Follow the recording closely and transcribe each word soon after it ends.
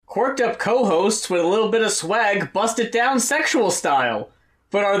Quirked up co-hosts with a little bit of swag bust it down sexual style.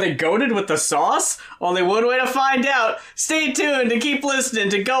 But are they goated with the sauce? Only one way to find out. Stay tuned and keep listening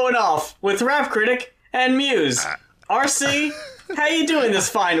to Going Off with Rap Critic and Muse. RC, how you doing this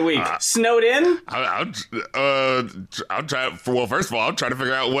fine week? Snowed in? I'll try. Well, first of all, I'm trying to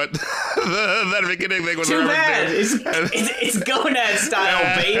figure out what that beginning thing was. Too bad. It's gonad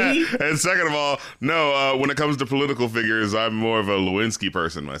style, baby. And second of all, no. When it comes to political figures, I'm more of a Lewinsky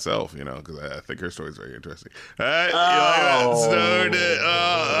person myself. You know, because I think her story is very interesting. You like that? Snowed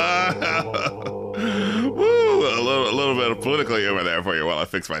in. Woo, a little bit of political humor there for you while I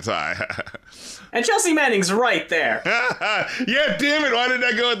fix my tie. And Chelsea Manning's right there. Yeah, damn it. Why did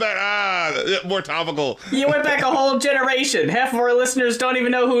I go with that? More topical. You went back a whole generation. Half of our listeners don't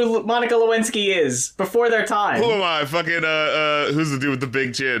even know who Monica Lewinsky is before their time. Who am I? Fucking, who's the dude with the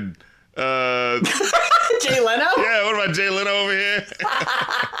big chin? Jay Leno? Yeah, what about Jay Leno over here?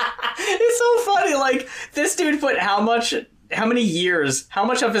 It's so funny. Like, this dude put how much of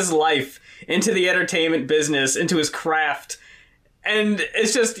his life into the entertainment business, into his craft. And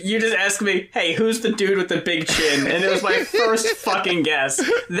it's just, you just ask me, hey, who's the dude with the big chin? And it was my first fucking guess.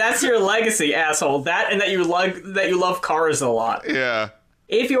 That's your legacy, asshole. That and that you love cars a lot. Yeah.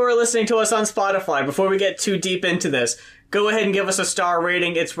 If you are listening to us on Spotify, before we get too deep into this, go ahead and give us a star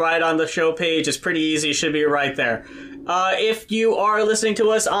rating. It's right on the show page. It's pretty easy. It should be right there. If you are listening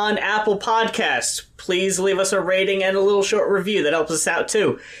to us on Apple Podcasts, please leave us a rating and a little short review. That helps us out,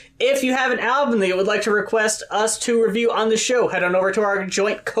 too. If you have an album that you would like to request us to review on the show, head on over to our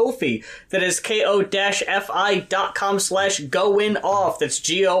joint Ko-fi. That is ko-fi.com/goinoff. That's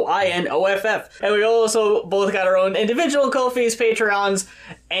GOINOFF. And we also both got our own individual Ko-fis, Patreons,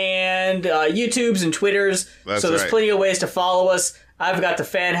 and YouTubes and Twitters. So there's plenty of ways to follow us. I've got the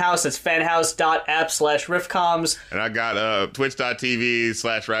Fan House. It's fanhouse.app/riffcoms. And I got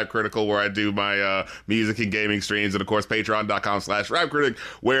twitch.tv/rapcritical where I do my music and gaming streams. And, of course, patreon.com/rapcritic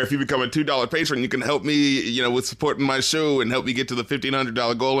where if you become a $2 patron, you can help me, you know, with supporting my show and help me get to the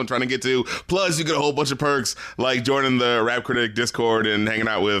 $1,500 goal I'm trying to get to. Plus, you get a whole bunch of perks like joining the Rap Critic Discord and hanging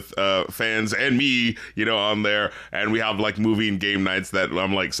out with fans and me, you know, on there. And we have, like, movie and game nights that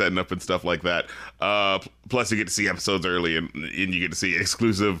I'm, like, setting up and stuff like that. Plus, you get to see episodes early and you get to see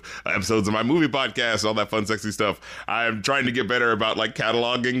exclusive episodes of my movie podcast, all that fun, sexy stuff. I'm trying to get better about, like,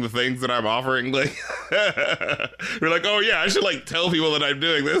 cataloging the things that I'm offering. Like, we're like, oh, yeah, I should, like, tell people that I'm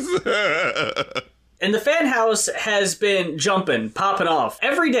doing this. And the Fan House has been popping off.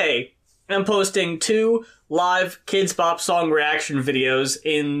 Every day, I'm posting 2 live Kids Bop song reaction videos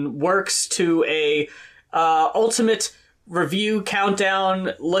in works to a ultimate review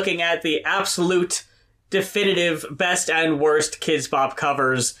countdown looking at the absolute definitive best and worst Kids Bop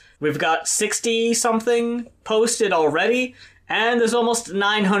covers. We've got 60-something posted already, and there's almost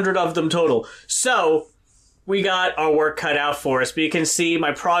 900 of them total. So, we got our work cut out for us, but you can see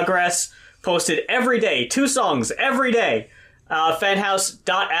my progress posted every day. 2 songs every day.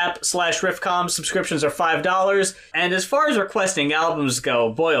 Fanhouse.app/riffcoms. Subscriptions are $5. And as far as requesting albums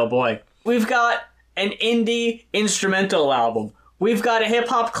go, boy oh boy, we've got an indie instrumental album. We've got a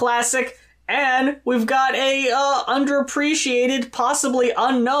hip-hop classic, and we've got a underappreciated, possibly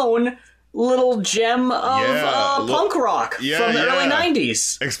unknown little gem of punk rock from the early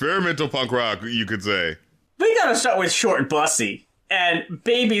 90s. Experimental punk rock, you could say. We gotta start with Short Bussy and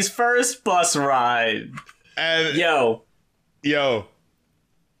Baby's First Bus Ride. And Yo. Yeah,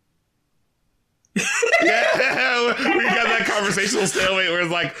 we got that conversational stalemate where it's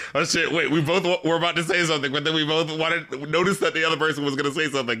like, oh shit, wait, we both were about to say something, but then we both noticed that the other person was going to say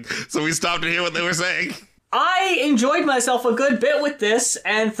something, so we stopped to hear what they were saying. I enjoyed myself a good bit with this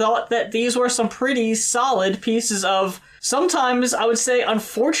and thought that these were some pretty solid pieces of, sometimes I would say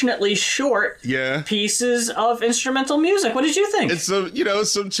unfortunately short pieces of instrumental music. What did you think? It's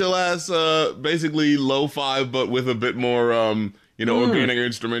some chill ass, basically lo-fi, but with a bit more organic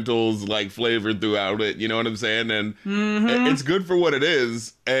instrumentals, like, flavored throughout it, you know what I'm saying? And it's good for what it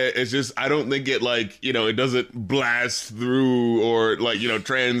is. It's just, I don't think it, like, it doesn't blast through or, like,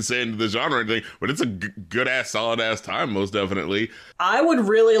 transcend the genre or anything, but it's a good-ass, solid-ass time, most definitely. I would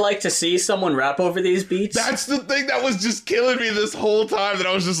really like to see someone rap over these beats. That's the thing that was just killing me this whole time, that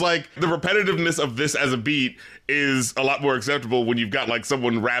I was just like, the repetitiveness of this as a beat is a lot more acceptable when you've got, like,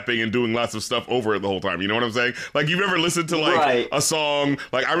 someone rapping and doing lots of stuff over it the whole time. You know what I'm saying? Like, you've ever listened to, like, a song,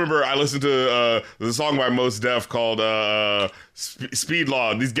 like, I remember I listened to the song by Mos Def called speed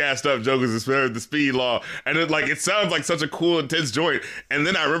law. These gassed up jokers is the speed law, and it sounds like such a cool, intense joint. And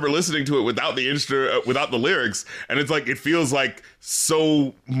then I remember listening to it without the lyrics, and it's like it feels like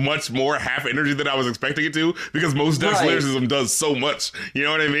so much more half energy than I was expecting it to, because Mos Def's lyricism does so much. You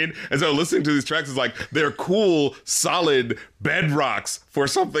know what I mean? And so listening to these tracks is like they're cool, solid bedrocks for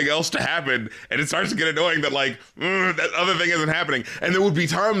something else to happen, and it starts to get annoying that that other thing isn't happening. And there would be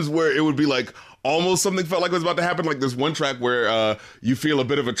times where it would be like almost something felt like it was about to happen. Like there's one track where you feel a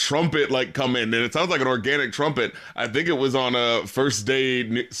bit of a trumpet like come in, and it sounds like an organic trumpet. I think it was on a First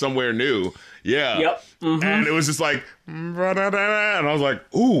Day Somewhere New. Yeah. Yep. Mm-hmm. And it was just like, and I was like,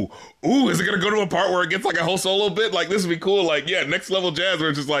 ooh, is it gonna go to a part where it gets like a whole solo bit? Like this would be cool. Like, yeah, next level jazz where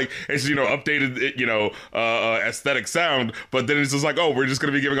it's just like it's updated, aesthetic sound. But then it's just like, oh, we're just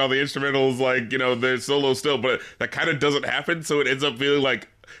gonna be giving all the instrumentals like their solo still. But that kind of doesn't happen, so it ends up feeling like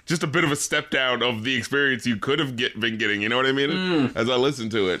just a bit of a step down of the experience you could have been getting. You know what I mean? As I listen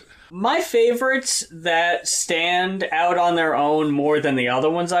to it. My favorites that stand out on their own more than the other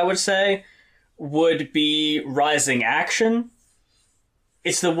ones, I would say, would be Rising Action.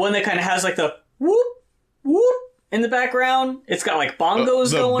 It's the one that kind of has like the whoop, whoop in the background. It's got like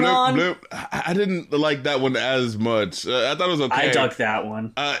bongos going blip, on. Blip. I didn't like that one as much. I thought it was okay. I dug that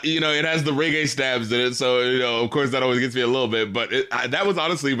one. It has the reggae stabs in it, so of course that always gets me a little bit. But that was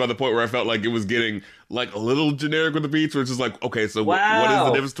honestly by the point where I felt like it was getting like a little generic with the beats, where it's just like, okay, so what is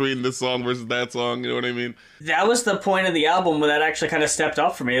the difference between this song versus that song? You know what I mean? That was the point of the album where that actually kind of stepped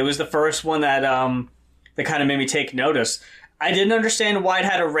up for me. It was the first one that kind of made me take notice. I didn't understand why it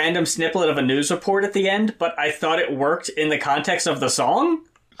had a random snippet of a news report at the end, but I thought it worked in the context of the song.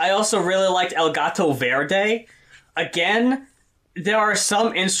 I also really liked El Gato Verde. Again, there are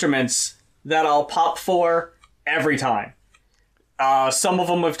some instruments that I'll pop for every time. Some of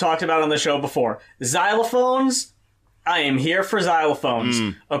them we've talked about on the show before. Xylophones, I am here for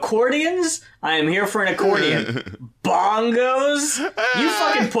xylophones. Accordions, I am here for an accordion. Bongos, you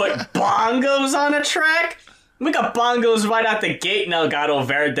fucking put bongos on a track? We got bongos right out the gate in El Gato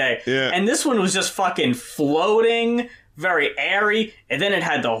Verde. Yeah. And this one was just fucking floating, very airy, and then it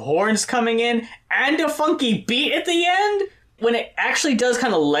had the horns coming in, and a funky beat at the end. When it actually does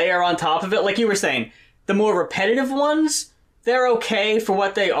kind of layer on top of it, like you were saying, the more repetitive ones, they're okay for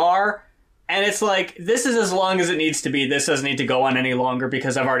what they are. And it's like, this is as long as it needs to be. This doesn't need to go on any longer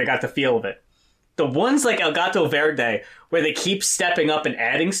because I've already got the feel of it. The ones like El Gato Verde, where they keep stepping up and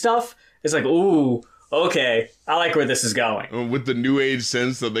adding stuff, it's like, ooh, okay, I like where this is going. With the new age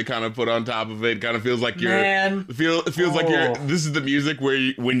sense that they kind of put on top of it, kind of feels like it feels like this is the music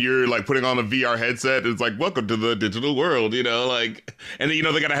where when you're like putting on a VR headset, it's like, welcome to the digital world, and then, they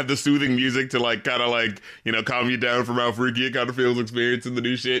gotta have the soothing music to like kind of like, calm you down from how freaky it kind of feels experiencing the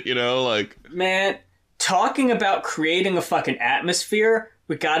new shit, Man, talking about creating a fucking atmosphere,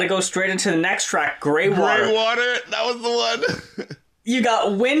 we gotta go straight into the next track, Grey Water. Grey Water, that was the one. You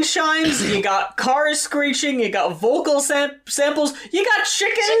got wind chimes, you got cars screeching, you got vocal samples, you got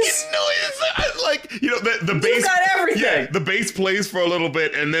chickens. Chicken noise. The bass. You got everything. Yeah, the bass plays for a little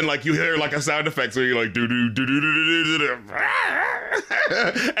bit, and then like you hear like a sound effect, so you're like do do do do do do do,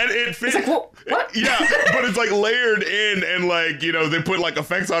 and it fits. It's like, what? Yeah, but it's like layered in, and like they put like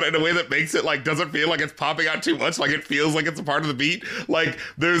effects on it in a way that makes it like doesn't feel like it's popping out too much. Like it feels like it's a part of the beat. Like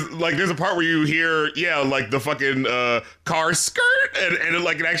there's a part where you hear like the fucking car skirt. And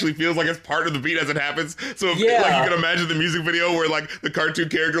it actually feels like it's part of the beat as it happens. So like you can imagine the music video where like the cartoon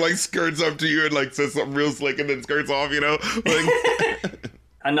character like skirts up to you and like says something real slick and then skirts off, Like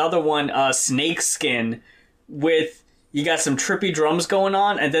another one, Snake Skin, with you got some trippy drums going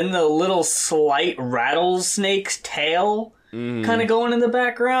on, and then the little slight rattlesnake's tail kind of going in the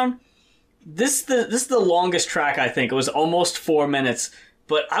background. This is the longest track, I think. It was almost 4 minutes,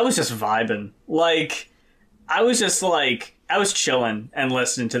 but I was just vibing. I was chilling and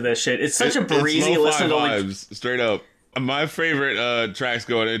listening to this shit. It's such a breezy listen to vibes, straight up. My favorite tracks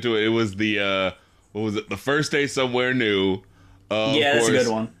going into it was the what was it? The First Day Somewhere New. That's a good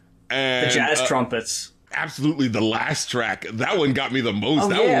one. And the jazz trumpets. Absolutely, the last track. That one got me the most.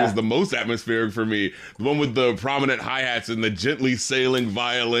 One was the most atmospheric for me. The one with the prominent hi-hats and the gently sailing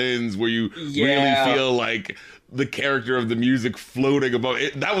violins, where you really feel like the character of the music floating above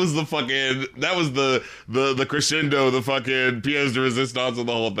it. That was the crescendo, the fucking pièce de résistance of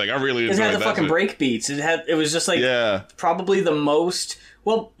the whole thing. I really enjoyed that. It had the fucking break beats. It was just like probably the most.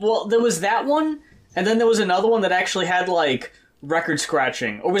 Well, there was that one, and then there was another one that actually had like record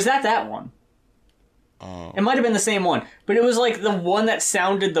scratching. Or was that one? It might have been the same one, but it was like the one that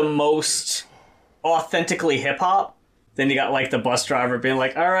sounded the most authentically hip hop. Then you got like the bus driver being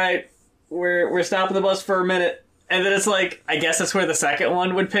like, "All right, we're stopping the bus for a minute," And then it's like, I guess that's where the second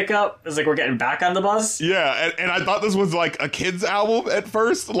one would pick up. It's like, we're getting back on the bus. Yeah, and I thought this was like a kid's album at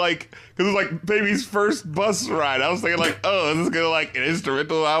first, like, because it was like Baby's first bus ride. I was thinking like, oh, is this gonna like an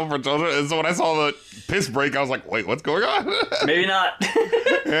instrumental album for children? And so when I saw the piss break, I was like, wait, what's going on? Maybe not.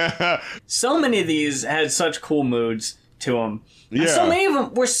 Yeah. So many of these had such cool moods to them. And so many of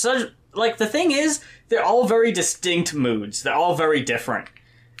them were such, like, the thing is, they're all very distinct moods. They're all very different.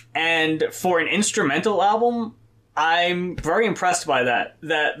 And for an instrumental album, I'm very impressed by that.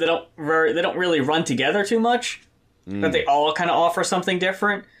 That they don't really run together too much. That they all kind of offer something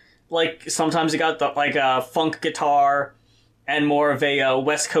different. Like sometimes you got a funk guitar and more of a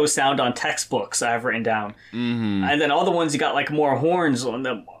West Coast sound on textbooks I have written down. Mm-hmm. And then other ones you got like more horns on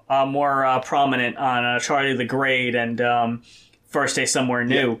the more prominent on Charlie the Great and First Day Somewhere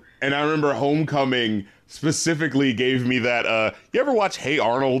New. Yeah. And I remember Homecoming specifically gave me that. You ever watch Hey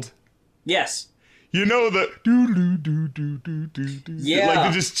Arnold? Yes. You know the do yeah, like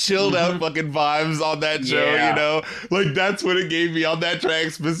the just chilled out fucking vibes on that show, you know? Like that's what it gave me on that track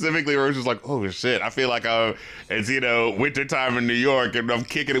specifically, where it was just like, oh shit, I feel like it's, you know, wintertime in New York and I'm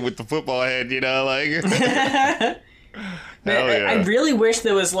kicking it with the football head, you know, like Man, I really wish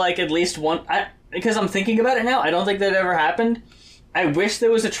there was like at least one, because I'm thinking about it now, I don't think that ever happened. I wish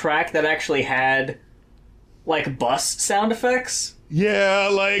there was a track that actually had like bus sound effects. Yeah,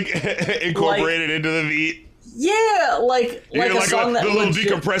 like incorporated into the beat. Yeah, like a song that the little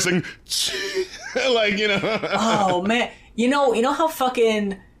decompressing, like, you know. Oh man, you know how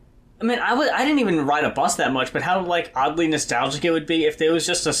fucking. I mean, I didn't even ride a bus that much, but how like oddly nostalgic it would be if there was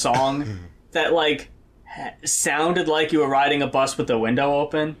just a song that like sounded like you were riding a bus with the window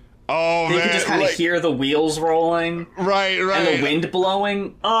open. Oh, man. You could just kind of hear the wheels rolling. Right. And the wind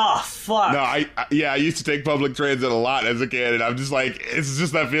blowing. Oh, fuck. No, I used to take public transit a lot as a kid, and I'm just like, it's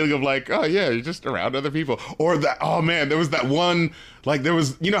just that feeling of like, oh, yeah, you're just around other people. Or that, oh, man, there was that one, like, there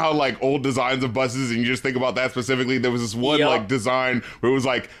was, you know how, like, old designs of buses, and you just think about that specifically? There was this one, like, design where it was,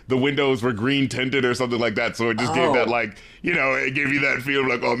 like, the windows were green tinted or something like that, so it just gave that, like, you know, it gave you that feel of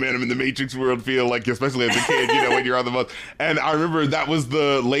like, oh, man, I'm in the Matrix world feel, like, especially as a kid, you know, when you're on the bus. And I remember that was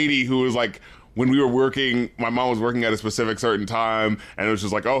the lady who was, like, when we were working, my mom was working at a specific certain time, and it was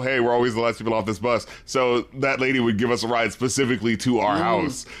just like, oh, hey, we're always the last people off this bus. So that lady would give us a ride specifically to our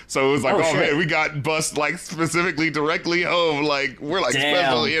house. So it was like, oh man, we got bused, like, specifically directly home. Like, we're, like,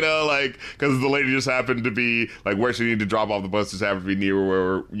 special, you know, like, because the lady just happened to be, like, where she needed to drop off the bus just happened to be near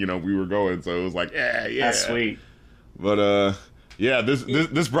where, you know, we were going. So it was like, yeah. That's sweet. But, yeah,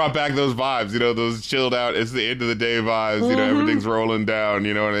 this brought back those vibes, you know, those chilled out, it's the end of the day vibes, you know, everything's rolling down,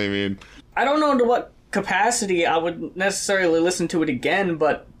 you know what I mean? I don't know to what capacity I would necessarily listen to it again,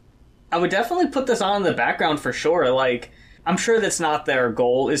 but I would definitely put this on in the background for sure. Like, I'm sure that's not their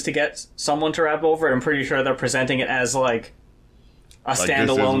goal, is to get someone to rap over it. I'm pretty sure they're presenting it as, like, a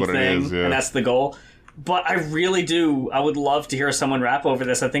standalone thing, and that's the goal. But I really do. I would love to hear someone rap over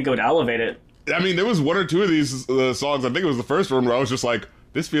this. I think it would elevate it. I mean, there was one or two of these songs, I think it was the first one, where I was just like,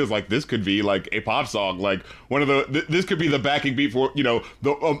 this feels like this could be like a pop song, like one of this could be the backing beat for, you know,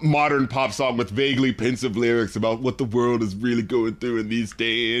 the modern pop song with vaguely pensive lyrics about what the world is really going through in these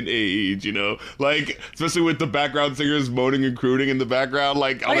day and age, you know, like especially with the background singers moaning and crooning in the background,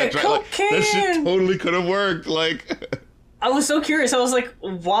 like on that track, like, that shit totally could have worked. Like, I was so curious. I was like,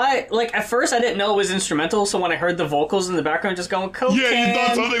 why? Like, at first I didn't know it was instrumental, so when I heard the vocals in the background just going, cocaine. Yeah, you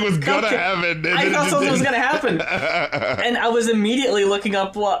thought something was gonna happen. I thought something was gonna happen. And I was immediately looking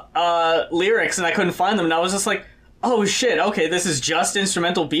up lyrics, and I couldn't find them, and I was just like, oh shit, okay, this is just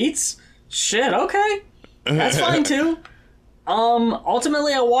instrumental beats? Shit, okay. That's fine too.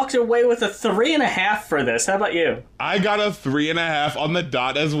 Ultimately I walked away with a 3.5 for this. How about you? I got a 3.5 on the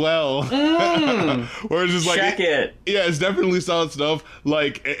dot as well. Where it's just like, check it. Yeah, it's definitely solid stuff.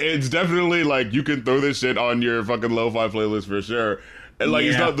 Like, it's definitely like, you can throw this shit on your fucking lo-fi playlist for sure. And like,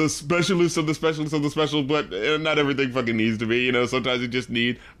 it's not the specialist of the specialist of the special, but not everything fucking needs to be, you know. Sometimes you just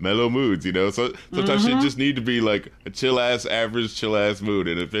need mellow moods, you know. So sometimes shit just need to be like a chill-ass, average, chill-ass mood,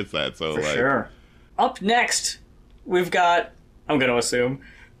 and it fits that. So, for sure. Up next, we've got, I'm going to assume,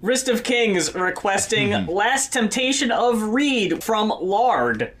 Wrist of Kings requesting Last Temptation of Reed from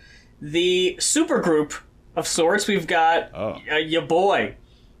Lard. The supergroup of sorts. We've got your boy,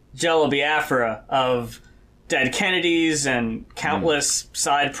 Jello Biafra of Dead Kennedys and countless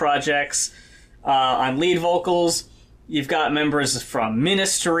side projects on lead vocals. You've got members from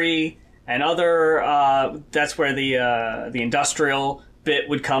Ministry and other, that's where the industrial bit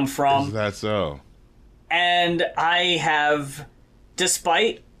would come from. Is that so? And I have,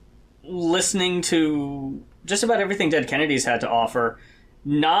 despite listening to just about everything Dead Kennedys had to offer,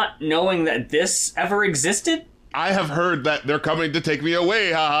 not knowing that this ever existed, I have heard that they're coming to take me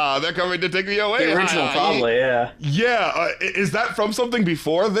away, haha. They're coming to take me away. The original, probably, yeah. Yeah, is that from something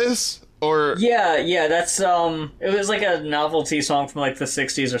before this? Or yeah, that's it was like a novelty song from like the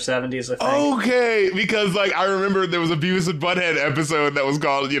 60s or 70s, I think. Okay, because like I remember there was a Beavis and Butthead episode that was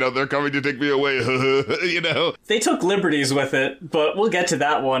called, they're coming to take me away, They took liberties with it, but we'll get to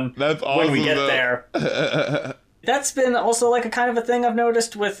that one. That's awesome, when we get there. That's been also like a kind of a thing I've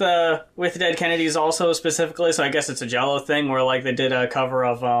noticed with Dead Kennedys also specifically, so I guess it's a Jello thing where like they did a cover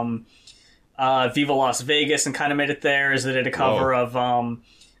of Viva Las Vegas and kind of made it theirs. They did a cover of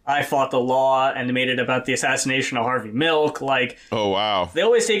I Fought the Law and made it about the assassination of Harvey Milk. Like, oh wow, they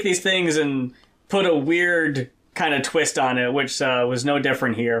always take these things and put a weird kind of twist on it, which was no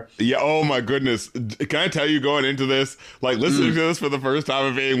different here. Yeah, oh my goodness. Can I tell you, going into this, like listening to this for the first time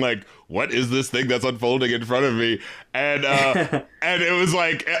and being like, what is this thing that's unfolding in front of me? And and it was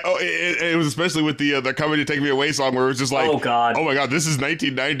like, it was especially with the They're Coming to Take Me Away song where it was just like, oh my God, this is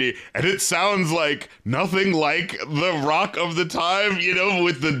 1990. And it sounds like nothing like the rock of the time,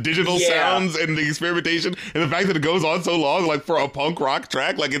 with the digital sounds and the experimentation. And the fact that it goes on so long, like for a punk rock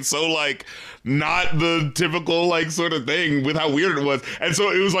track, like it's so like not the typical like sort of thing with how weird it was. And so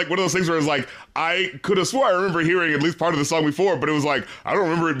it was like one of those things where it was like, I could have swore I remember hearing at least part of the song before, but it was like, I don't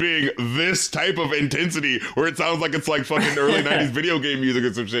remember it being this type of intensity where it sounds like it's like fucking early 90s video game music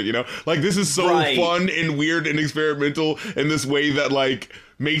or some shit, Like this is so fun and weird and experimental in this way that like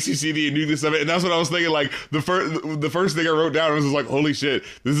makes you see the uniqueness of it. And that's what I was thinking, like the first thing I wrote down was just like, holy shit,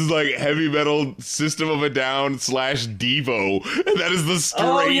 this is like heavy metal System of a Down / Devo. And that is the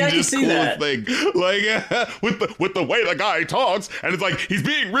strangest, coolest thing. Like with the way the guy talks, and it's like he's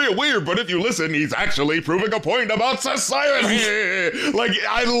being real weird, but if you listen, he's actually proving a point about society. Like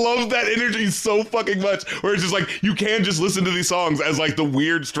I love that energy so fucking much, where it's just like you can just listen to these songs as like the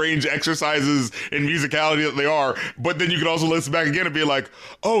weird, strange exercises in musicality that they are, but then you can also listen back again and be like,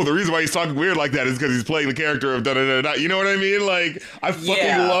 oh, the reason why he's talking weird like that is because he's playing the character of da-da-da-da. You know what I mean? Like, I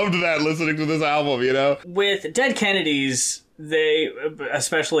fucking loved that listening to this album, With Dead Kennedys, they,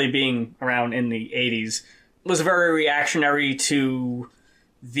 especially being around in the 80s, was very reactionary to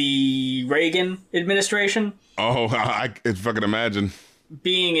the Reagan administration. Oh, I can fucking imagine.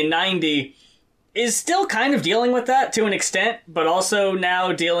 Being in 90 is still kind of dealing with that to an extent, but also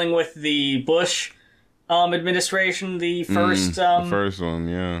now dealing with the Bush administration, the first one,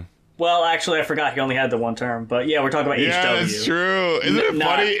 yeah. Well, actually, I forgot he only had the one term, but yeah, we're talking about HW. Yeah, that's true. Isn't it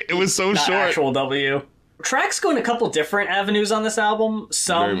funny? It was so short. Actual W. Tracks go in a couple different avenues on this album.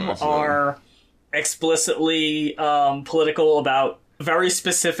 Some are explicitly political about very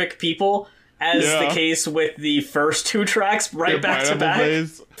specific people, as the case with the first two tracks right back to back.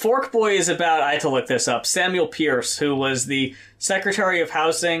 Fork Boy is about, I had to look this up, Samuel Pierce, who was the Secretary of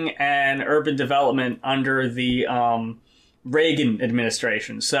Housing and Urban Development under the Reagan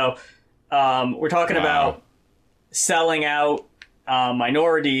administration. So we're talking about selling out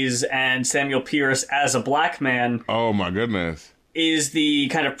minorities, and Samuel Pierce, as a black man, oh my goodness, is the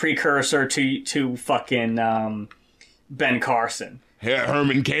kind of precursor to fucking Ben Carson.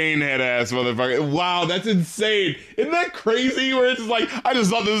 Herman Cain head ass motherfucker. Wow, that's insane. Isn't that crazy? Where it's just like, I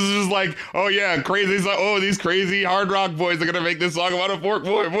just thought this was just like, oh yeah, crazy. It's like, oh, these crazy hard rock boys are gonna make this song about a fork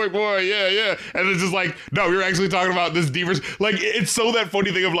boy, yeah. And it's just like, no, we're actually talking about this deeper. Like, it's so that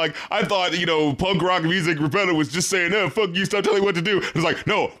funny thing of like, I thought, punk rock music repetitive was just saying, oh, fuck you, stop telling me what to do. It's like,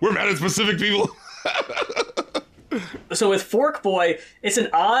 no, we're mad at specific people. So with Fork Boy, it's an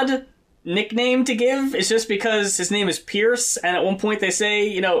odd nickname to give. It's just because his name is Pierce, and at one point they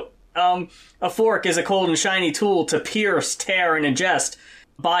say, a fork is a cold and shiny tool to pierce, tear, and ingest.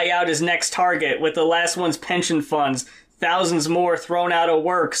 Buy out his next target with the last one's pension funds. Thousands more thrown out of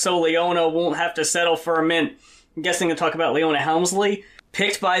work so Leona won't have to settle for a mint. I'm guessing to talk about Leona Helmsley.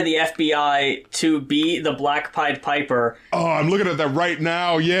 Picked by the FBI to be the Black Pied Piper. Oh, I'm looking at that right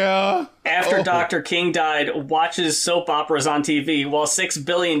now, yeah. After Dr. King died, watches soap operas on TV while 6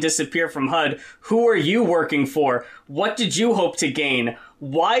 billion disappear from HUD. Who are you working for? What did you hope to gain?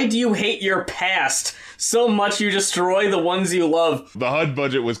 Why do you hate your past so much you destroy the ones you love? The HUD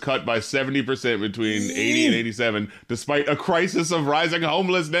budget was cut by 70% between 80 and 87, despite a crisis of rising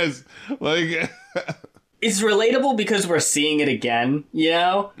homelessness. Like... It's relatable because we're seeing it again,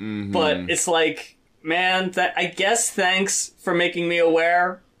 Mm-hmm. But it's like, man, I guess thanks for making me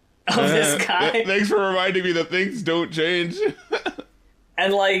aware of this guy. Thanks for reminding me that things don't change.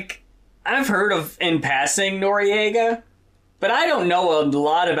 And like, I've heard of, in passing, Noriega, but I don't know a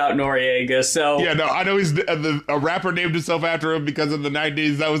lot about Noriega, so... Yeah, no, I know he's a rapper named himself after him because in the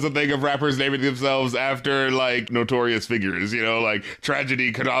 90s, that was the thing of rappers naming themselves after, like, notorious figures, like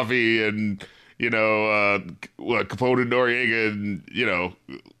Tragedy, Gaddafi, and... Capote and Noriega,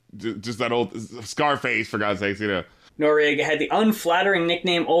 and, just that old Scarface, for God's sakes, Noriega had the unflattering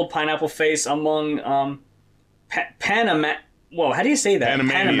nickname Old Pineapple Face among Whoa, how do you say that?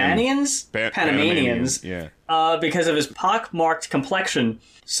 Panamanians? Panamanians. Yeah. Because of his pock-marked complexion.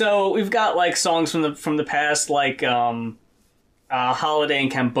 So we've got like songs from the past, like Holiday in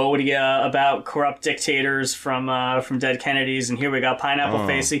Cambodia about corrupt dictators from Dead Kennedys, and here we got Pineapple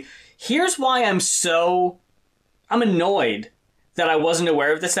Face. Here's why I'm annoyed that I wasn't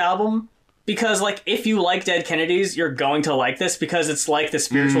aware of this album. Because, like, if you like Dead Kennedys, you're going to like this because it's like the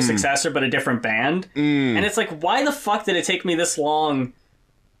spiritual successor, but a different band. And it's like, why the fuck did it take me this long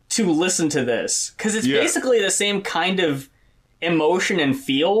to listen to this? Because it's basically the same kind of emotion and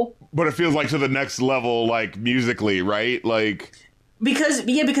feel. But it feels like to the next level, like, musically, right? Like...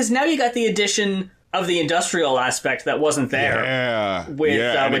 Because now you got the addition of the industrial aspect that wasn't there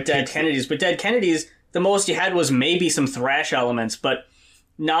with Dead Kennedys. But Dead Kennedys, the most you had was maybe some thrash elements, but...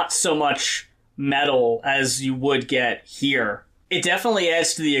 not so much metal as you would get here. It definitely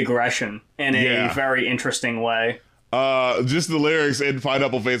adds to the aggression in a very interesting way. Just the lyrics in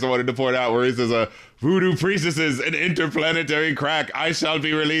Pineapple Face I wanted to point out, where he says, voodoo priestesses and interplanetary crack, I shall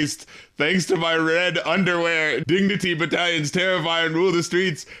be released. Thanks to my red underwear, dignity battalions terrify and rule the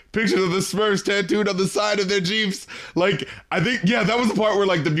streets. Pictures of the Smurfs tattooed on the side of their Jeeps. Like, I think, that was the part where,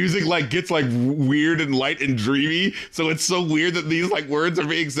 like, the music, like, gets, like, weird and light and dreamy. So it's so weird that these, like, words are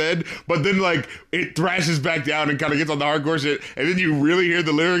being said. But then, like, it thrashes back down and kind of gets on the hardcore shit. And then you really hear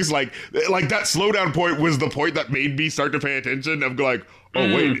the lyrics, like that slowdown point was the point that made me start to pay attention. I'm like,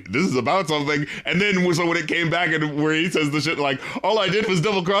 oh, wait, this is about something. And then, so when it came back and where he says the shit like, all I did was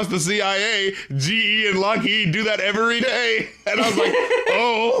double-cross the CIA, GE and Lockheed do that every day. And I was like,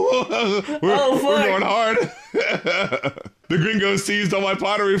 we're going hard. The gringos seized on my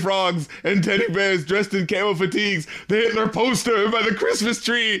pottery frogs and teddy bears dressed in camo fatigues. The Hitler poster by the Christmas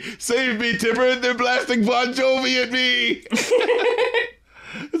tree. Save me, Tipper, they're blasting Bon Jovi at me.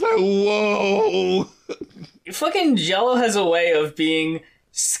 It's like, whoa. Fucking Jello has a way of being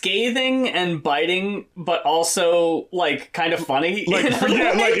scathing and biting, but also, like, kind of funny. Like,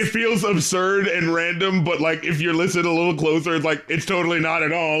 like, it feels absurd and random, but, like, if you listen a little closer, it's like, it's totally not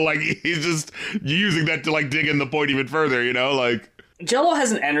at all. Like, he's just using that to, like, dig in the point even further, like... Jello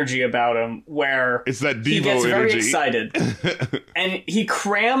has an energy about him where... It's that Devo he gets very energy. excited. And he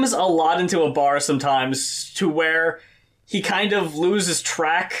crams a lot into a bar sometimes to where he kind of loses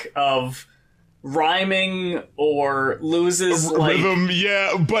track of... rhyming or loses like rhythm,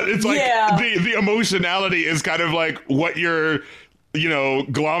 but it's like the emotionality is kind of like what you're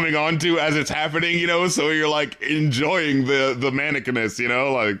glomming onto as it's happening, so you're like enjoying the manicness,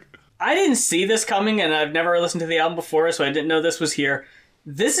 like I didn't see this coming and I've never listened to the album before, so I didn't know this was here.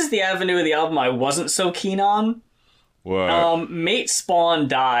 This is the avenue of the album I wasn't so keen on. What? Mate Spawn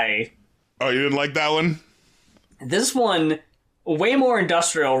Die. Oh, you didn't like that one? This one way more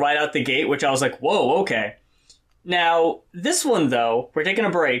industrial right out the gate, which I was like, whoa, okay. Now, this one, though, we're taking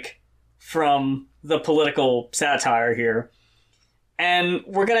a break from the political satire here, and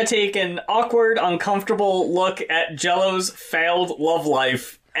we're going to take an awkward, uncomfortable look at Jello's failed love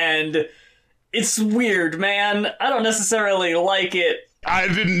life, and it's weird, man. I don't necessarily like it. I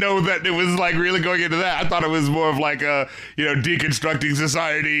didn't know that it was like really going into that. I thought it was more of like a, deconstructing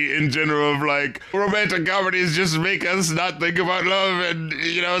society in general, of like romantic comedies just make us not think about love, and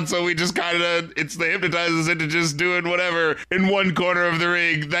and so we just kind of, it's the hypnotizes into just doing whatever. In one corner of the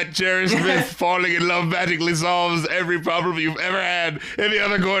ring, that cherished myth, falling in love magically solves every problem you've ever had. In the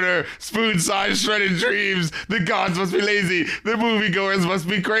other corner, spoon-sized shredded dreams. The gods must be lazy. The moviegoers must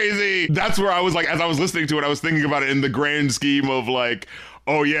be crazy. That's where I was like, as I was listening to it, I was thinking about it in the grand scheme of like,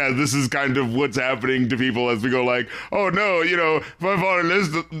 oh yeah, this is kind of what's happening to people as we go like, oh no, if I fall in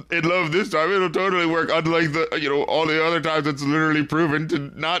love this time, it'll totally work. Unlike the, all the other times it's literally proven to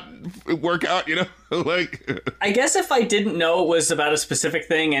not work out, like. I guess if I didn't know it was about a specific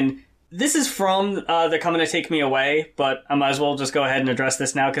thing, and this is from They're Coming to Take Me Away, but I might as well just go ahead and address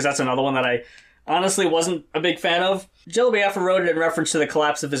this now, because that's another one that I honestly wasn't a big fan of. Jello Biafra wrote it in reference to the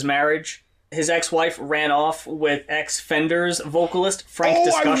collapse of his marriage. His ex-wife ran off with ex-Fenders vocalist Frank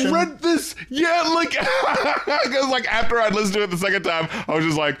Discussion. I read this! Yeah, like, because like after I listened to it the second time, I was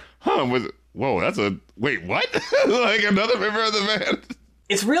just like, wait, what? Like another member of the band?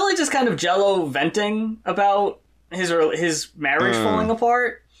 It's really just kind of Jello venting about his marriage falling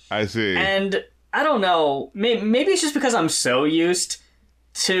apart. I see. And I don't know, maybe it's just because I'm so used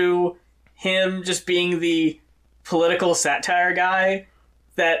to him just being the political satire guy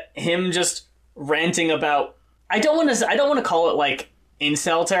that him just ranting about, I don't want to call it like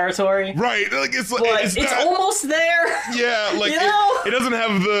incel territory. Right. Like it's almost there. Yeah, like it doesn't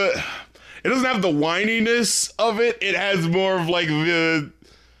have the whininess of it. It has more of like the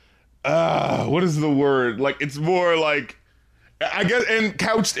what is the word? Like it's more like, I guess, and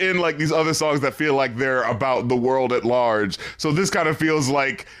couched in like these other songs that feel like they're about the world at large. So this kind of feels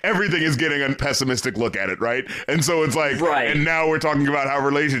like everything is getting a pessimistic look at it, right? And so it's like, and now we're talking about how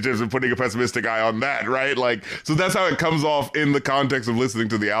relationships and putting a pessimistic eye on that, right? Like, so that's how it comes off in the context of listening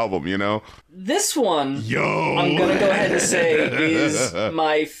to the album, you know? This one, I'm gonna go ahead and say, is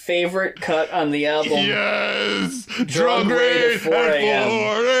my favorite cut on the album. Yes! Drug Raid at 4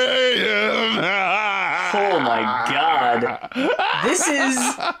 a.m. Oh my god. This is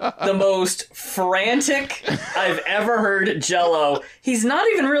the most frantic I've ever heard Jello. He's not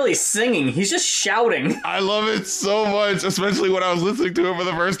even really singing, he's just shouting. I love it so much, especially when I was listening to it for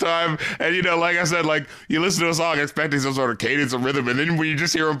the first time. And, you know, like I said, like, you listen to a song expecting some sort of cadence or rhythm, and then when you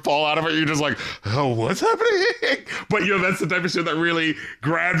just hear him fall out of it, you're just like, oh, what's happening? But, you know, that's the type of shit that really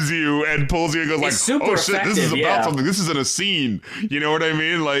grabs you and pulls you and goes like, oh shit, this is about something. This isn't a scene. You know what I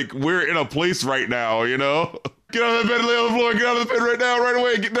mean? Like, we're in a place right now, you know? Get out of that bed, lay on the floor, get out of the bed right now, right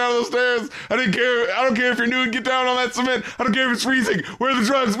away, get down those stairs. I don't care if you're nude, get down on that cement. I don't care if it's freezing. Where are the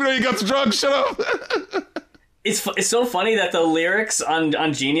drugs? We know you got the drugs, shut up. It's so funny that the lyrics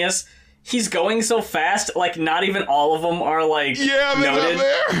on Genius, he's going so fast, like not even all of them are like noted.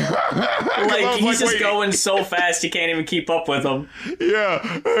 Like he's just going so fast, you can't even keep up with him. Yeah,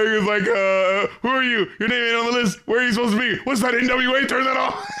 he's like, who are you? Your name ain't on the list. Where are you supposed to be? What's that, NWA? Turn that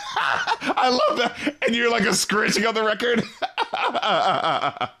off. I love that. And you're like a scratching on the record.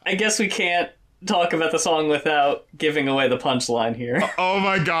 I guess we can't talk about the song without giving away the punchline here. Oh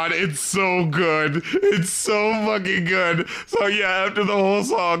my god, it's so good. It's so fucking good. So yeah, after the whole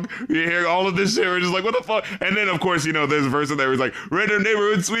song, you hear all of this shit, we're just like, what the fuck? And then, of course, you know, there's a verse in there where it's like, random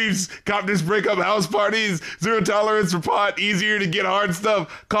neighborhood sweeps, Copters break up house parties, zero tolerance for pot, easier to get hard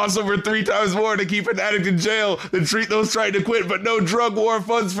stuff, costs over 3 times more to keep an addict in jail than treat those trying to quit, but no drug war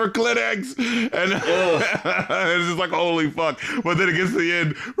funds for clinics. And it's just like, holy fuck. But then it gets to the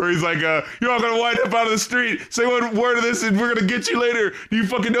end where he's like, you're all gonna wind up out of the street, say one word of this and we're gonna get you later. Do you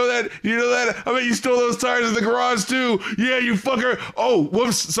fucking know that? You know that? I bet you stole those tires in the garage too. Yeah, you fucker. Oh,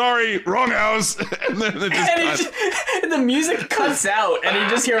 whoops, sorry, wrong house. And then it and the music cuts out and you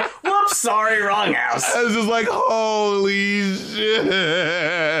just hear, whoops, sorry, wrong house. It's just like, holy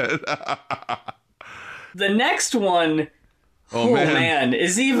shit. The next one, oh man,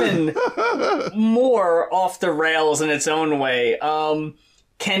 is even more off the rails in its own way.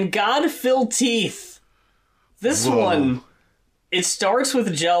 Can God Fill Teeth? This one, it starts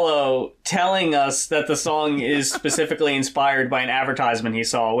with Jello telling us that the song is specifically inspired by an advertisement he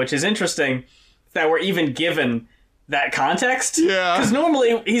saw, which is interesting that we're even given that context. Yeah. Because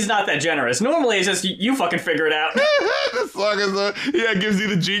normally, he's not that generous. Normally, it's just, you fucking figure it out. This song is, it gives you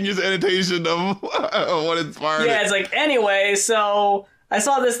the genius annotation of what inspired it. Yeah, it's like, anyway, so I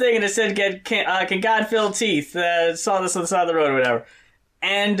saw this thing and it said, can God Fill Teeth? Saw this on the side of the road or whatever.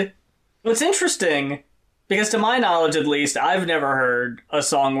 And what's interesting, because to my knowledge at least, I've never heard a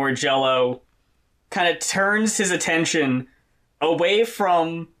song where Jello kind of turns his attention away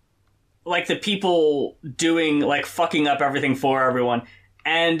from, like, the people doing, like, fucking up everything for everyone,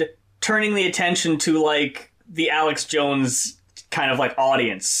 and turning the attention to, like, the Alex Jones kind of, like,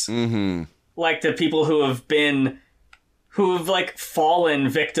 audience. Mm-hmm. Like, the people who have like, fallen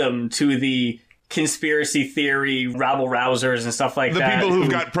victim to the conspiracy theory, rabble-rousers and stuff like that. The people who've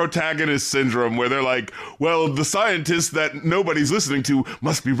got protagonist syndrome, where they're like, well, the scientist that nobody's listening to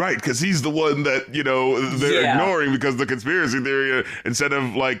must be right, because he's the one that, you know, they're ignoring because the conspiracy theory, instead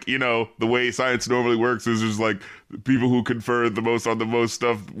of, like, you know, the way science normally works is just, like, people who confer the most on the most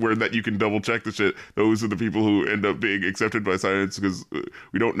stuff where that you can double check the shit. Those are the people who end up being accepted by science because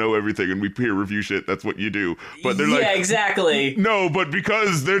we don't know everything and we peer review shit. That's what you do. But they're like, exactly. No, but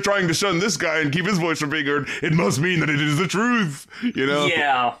because they're trying to shun this guy and keep his voice from being heard, it must mean that it is the truth. You know?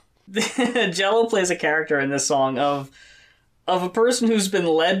 Yeah. Jello plays a character in this song of a person who's been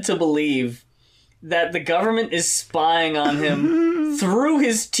led to believe that the government is spying on him through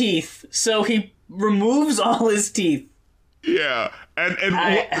his teeth. So he removes all his teeth. Yeah, and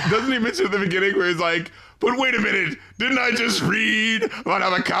doesn't he mention at the beginning where he's like, but wait a minute, didn't I just read about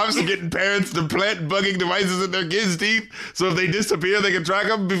how the cops are getting parents to plant bugging devices in their kids' teeth so if they disappear, they can track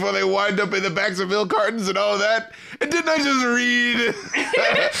them before they wind up in the backs of milk cartons and all that? And didn't I just read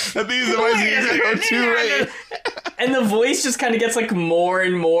that these devices go too late? And the voice just kind of gets like more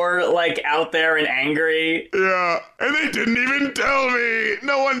and more like out there and angry. Yeah, and they didn't even tell me.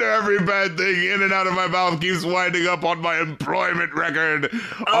 No wonder every bad thing in and out of my mouth keeps winding up on my employment record.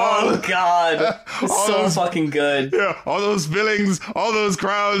 Oh, God. It's so fucking good. Yeah, all those fillings, all those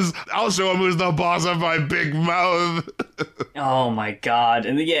crowns. I'll show him who's the boss of my big mouth. Oh, my God.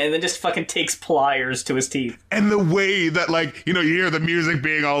 And then just fucking takes pliers to his teeth. And the way that, like, you know, you hear the music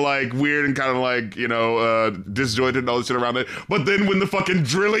being all, like, weird and kind of, like, you know, disjointed and all this shit around it. But then when the fucking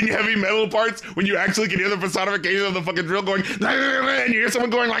drilling heavy metal parts, when you actually can hear the personification of the fucking drill going, and you hear someone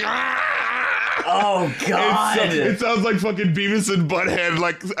going, like, oh, God. It sounds like fucking Beavis and Butthead,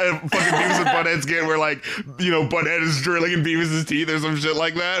 like fucking Beavis and Butthead skit where, like, you know, Butthead is drilling in Beavis' teeth or some shit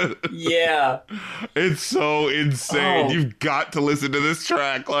like that. Yeah. It's so insane. You've got to listen to this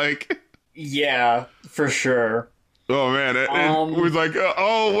track, like. Yeah, for sure. Oh, man, it was like,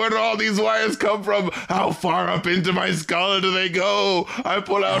 where do all these wires come from? How far up into my skull do they go? I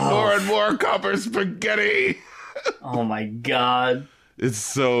pull out more and more copper spaghetti. Oh, my God. It's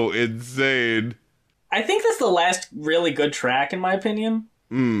so insane. I think that's the last really good track, in my opinion.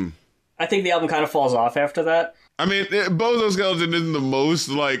 I think the album kind of falls off after that. I mean, Bozo Skeleton isn't the most,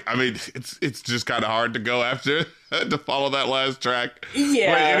 like, I mean, it's just kind of hard to go after, to follow that last track.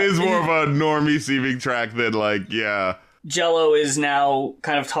 Yeah. Like, it is more of a normie-seeming track than, like, yeah. Jello is now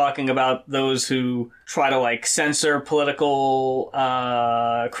kind of talking about those who try to, like, censor political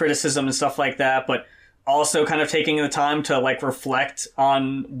criticism and stuff like that, but also kind of taking the time to, like, reflect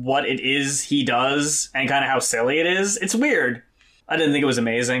on what it is he does and kind of how silly it is. It's weird. I didn't think it was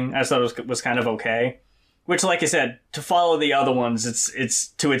amazing. I just thought it was kind of okay. Which, like I said, to follow the other ones, it's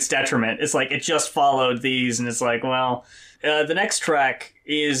to its detriment. It's like, it just followed these, and it's like, well, the next track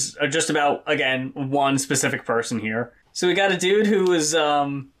is just about, again, one specific person here. So we got a dude who was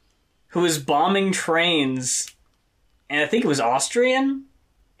bombing trains, and I think it was Austrian?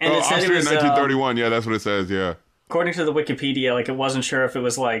 And it said Austrian, it was 1931, yeah, that's what it says, yeah. According to the Wikipedia, like, it wasn't sure if it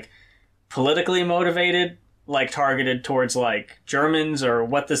was, like, politically motivated, like, targeted towards, like, Germans, or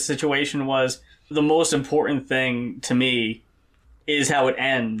what the situation was. The most important thing to me is how it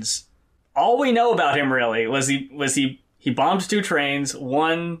ends. All we know about him really was he bombed 2 trains.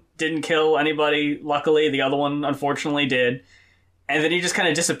 One didn't kill anybody, luckily. The other one, unfortunately, did. And then he just kind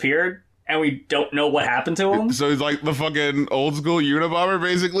of disappeared, and we don't know what happened to him. So he's like the fucking old school Unabomber,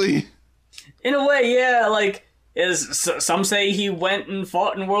 basically? In a way, yeah. Like, some say he went and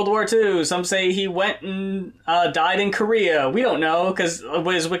fought in World War II. Some say he went and died in Korea. We don't know, because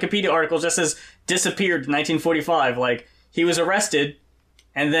his Wikipedia article just says disappeared in 1945. Like, he was arrested,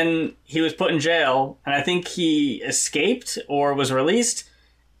 and then he was put in jail, and I think he escaped or was released,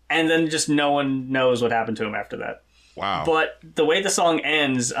 and then just no one knows what happened to him after that. Wow. But the way the song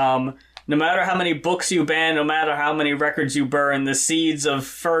ends, no matter how many books you ban, no matter how many records you burn, the seeds of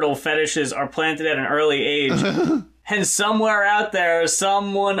fertile fetishes are planted at an early age. And somewhere out there,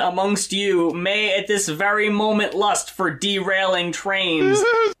 someone amongst you may at this very moment lust for derailing trains.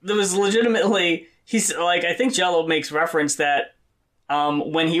 There was legitimately, he's like, I think Jello makes reference that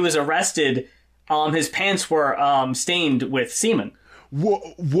when he was arrested, his pants were stained with semen.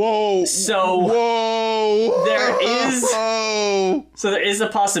 Whoa. So there is a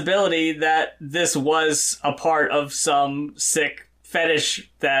possibility that this was a part of some sick fetish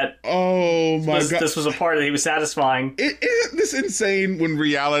that this was a part that he was satisfying. Isn't this insane when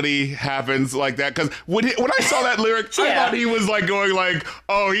reality happens like that? Because when I saw that lyric, I thought he was like going like,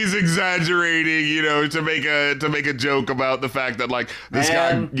 oh, he's exaggerating, you know, to make a joke about the fact that like this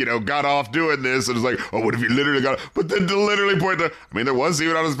guy, you know, got off doing this, and it's like, oh, what if he literally got? But then to literally point to, I mean, there was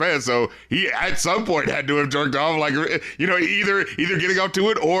semen on his pants, so he at some point had to have jerked off, like, you know, either getting up to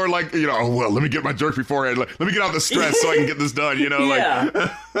it or like, you know, oh well, let me get my jerk beforehand, like, let me get out the stress so I can get this done, you know. Yeah.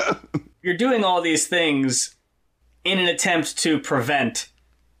 Like, you're doing all these things in an attempt to prevent,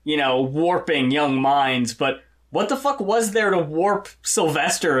 you know, warping young minds, but what the fuck was there to warp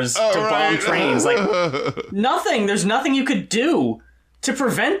Sylvester's to bomb trains? Like, nothing. There's nothing you could do to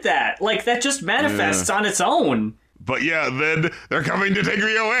prevent that. Like, that just manifests on its own. But yeah, then they're coming to take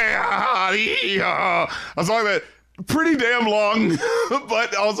me away. A song that pretty damn long,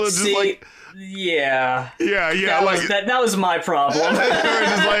 but also just like... Yeah. That was my problem.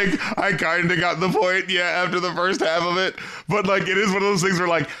 Just like, I kind of got the point, after the first half of it. But like, it is one of those things where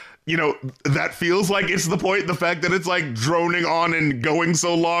like, you know, that feels like it's the point. The fact that it's like droning on and going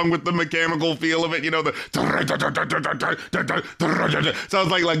so long with the mechanical feel of it, you know, the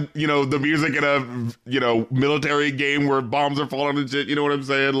sounds like, you know, the music in a, you know, military game where bombs are falling and shit. You know what I'm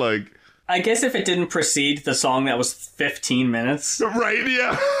saying? Like, I guess if it didn't precede the song that was 15 minutes. Right,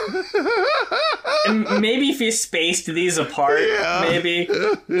 yeah. Maybe if you spaced these apart, maybe.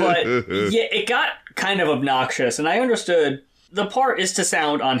 But yeah, it got kind of obnoxious, and I understood the part is to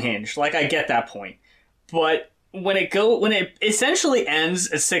sound unhinged. Like, I get that point. But when it essentially ends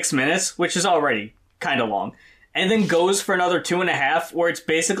at 6 minutes, which is already kind of long, and then goes for another 2.5, where it's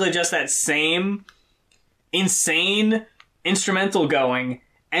basically just that same insane instrumental going,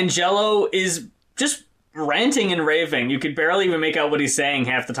 and Jello is just ranting and raving. You could barely even make out what he's saying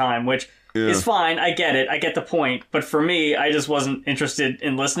half the time, which is fine. I get it. I get the point. But for me, I just wasn't interested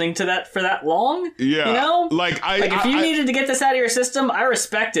in listening to that for that long. Yeah. You know? Like, if you needed to get this out of your system, I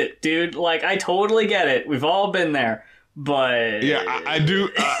respect it, dude. Like, I totally get it. We've all been there. But... Yeah, I do.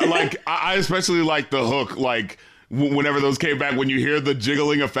 Like, I especially like the hook, like... Whenever those came back, when you hear the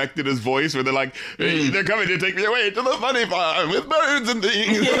jiggling effect in his voice, where they're like, hey, they're coming to take me away to the funny farm with birds and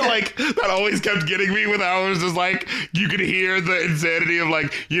things. Yeah. Like, that always kept getting me with how it was just like, you could hear the insanity of,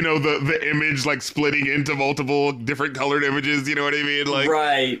 like, you know, the image, like, splitting into multiple different colored images, you know what I mean? Like,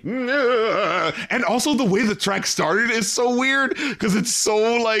 right. And also the way the track started is so weird, because it's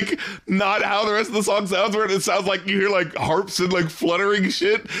so, like, not how the rest of the song sounds, where it sounds like you hear, like, harps and, like, fluttering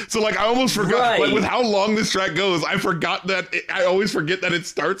shit. So, like, I almost forgot, like, with how long this track goes, I forgot that I always forget that it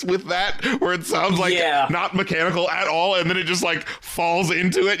starts with that, where it sounds like not mechanical at all, and then it just like falls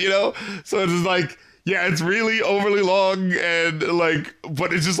into it, you know? So it's just like, yeah, it's really overly long, and like,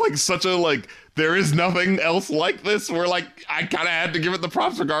 but it's just like such a, like, there is nothing else like this, where like I kind of had to give it the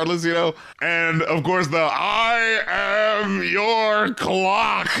props regardless, you know? And of course the I am your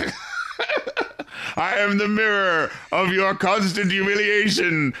clock. I am the mirror of your constant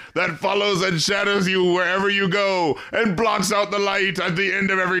humiliation that follows and shadows you wherever you go and blocks out the light at the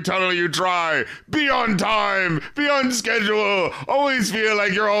end of every tunnel you try. Be on time, be on schedule, always feel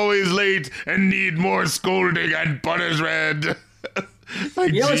like you're always late and need more scolding and punishment.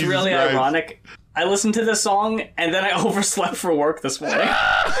 Like, you know what's really ironic? I listened to this song and then I overslept for work this morning.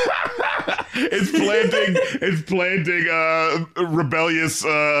 It's planting rebellious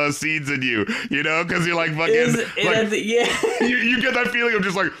seeds in you, you know, because you're like fucking you get that feeling of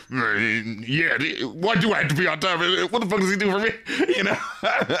just like, yeah, why do I have to be on time? What the fuck does he do for me? You know?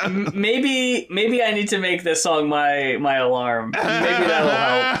 maybe I need to make this song my alarm. Maybe that'll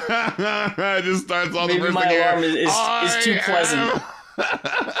help. It just starts all maybe the my alarm is too pleasant.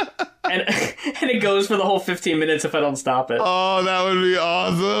 And it goes for the whole 15 minutes if I don't stop it. Oh, that would be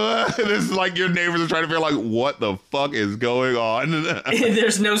awesome. This is like your neighbors are trying to figure like, what the fuck is going on?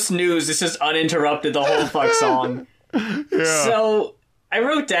 There's no snooze. It's just uninterrupted the whole fuck song. Yeah. So I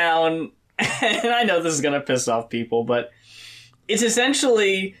wrote down, and I know this is going to piss off people, but it's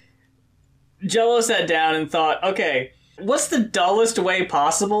essentially Jello sat down and thought, okay, what's the dullest way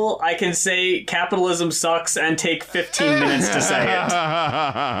possible I can say capitalism sucks and take 15 minutes to say it?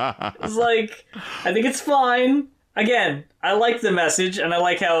 It's like, I think it's fine. Again, I like the message, and I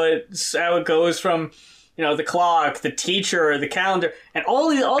like how it goes from, you know, the clock, the teacher, the calendar, and all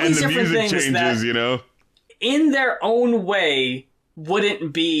these different things changes, that, you know, in their own way,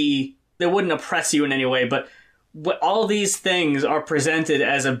 they wouldn't oppress you in any way, but all these things are presented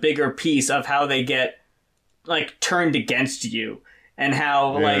as a bigger piece of how they get like turned against you, and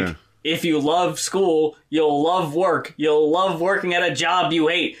how like if you love school, you'll love work, you'll love working at a job you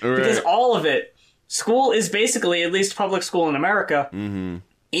hate, because all of it, school is basically, at least public school in America,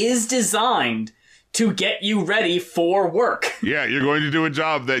 is designed to get you ready for work. Yeah, you're going to do a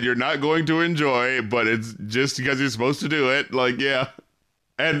job that you're not going to enjoy, but it's just because you're supposed to do it. Like, yeah.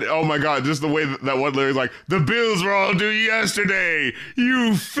 And, oh my god, just the way that one lyric is like, the bills were all due yesterday.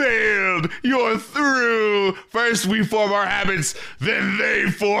 You failed. You're through. First we form our habits, then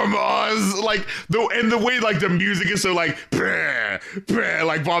they form us. Like, the way, like, the music is so, like,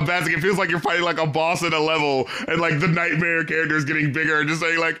 like, bombastic. It feels like you're fighting, like, a boss in a level. And, like, the nightmare character is getting bigger and just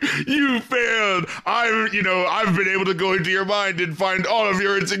saying, like, you failed. I've been able to go into your mind and find all of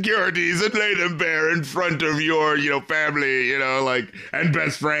your insecurities and lay them bare in front of your, family, like, and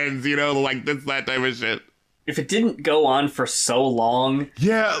best friends, like, that's that type of shit. if it didn't go on for so long,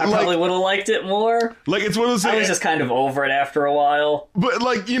 yeah, I probably would have liked it more. Like, it's one of those things. I was just kind of over it after a while. But,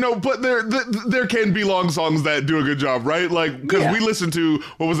 like, you know, but there can be long songs that do a good job, right? Like, because we listened to,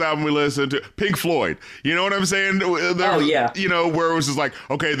 what was the album we listened to? Pink Floyd. You know what I'm saying? You know, where it was just like,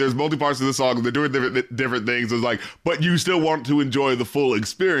 okay, there's multi-parts of the song, they're doing different things. It's like, but you still want to enjoy the full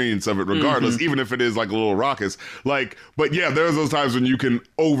experience of it regardless, even if it is, like, a little raucous. Like, but yeah, there's those times when you can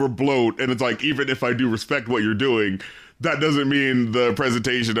overbloat, and it's like, even if I do respect what you're doing, that doesn't mean the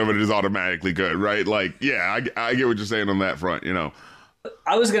presentation of it is automatically good, right? Like, yeah, I get what you're saying on that front, you know.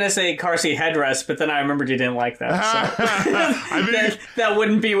 I was going to say car seat headrest, but then I remembered you didn't like that. So I think that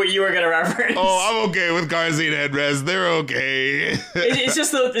wouldn't be what you were going to reference. Oh, I'm okay with car seat headrest. They're okay. It's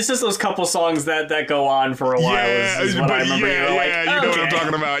just those couple songs that go on for a while. Is what I remember. Yeah, you know what I'm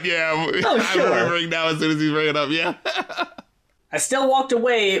talking about. Yeah, sure. I'm remembering now as soon as he's bringing it up. Yeah. I still walked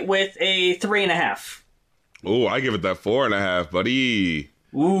away with a 3.5. Oh, I give it that 4.5, buddy.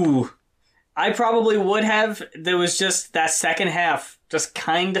 Ooh. I probably would have. There was just that second half just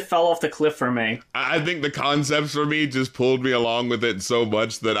kind of fell off the cliff for me. I think the concepts for me just pulled me along with it so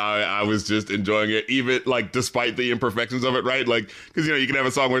much that I was just enjoying it, even, like, despite the imperfections of it, right? Like, because, you know, you can have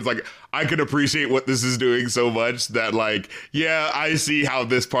a song where it's like, I can appreciate what this is doing so much that, like, yeah, I see how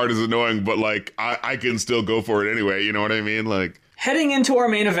this part is annoying, but, like, I can still go for it anyway, you know what I mean? Like, heading into our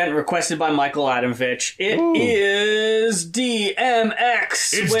main event requested by Michael Adamvich, it is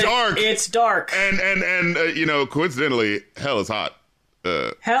DMX. It's dark. It's dark. And you know, coincidentally, hell is hot.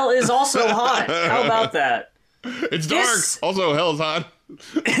 Hell is also hot. How about that? It's dark. Also, hell is hot.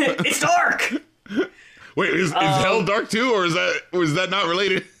 It's dark. Wait, is hell dark too, or is that not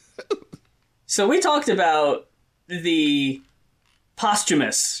related? So we talked about the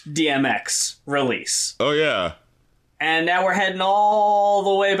posthumous DMX release. Oh yeah. And now we're heading all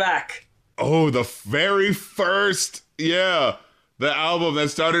the way back. Oh, the very first, yeah. The album that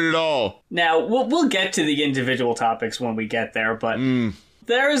started it all. Now, we'll get to the individual topics when we get there, but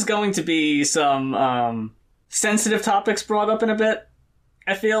there is going to be some sensitive topics brought up in a bit,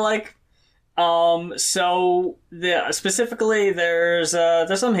 I feel like. Specifically, there's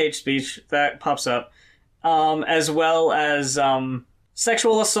some hate speech that pops up, as well as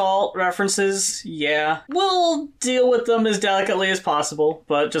sexual assault references. Yeah, we'll deal with them as delicately as possible,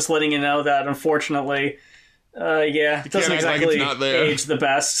 but just letting you know that, unfortunately, it doesn't exactly age the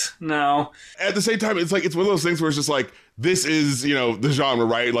best. No. At the same time, it's one of those things where it's just like, this is, you know, the genre,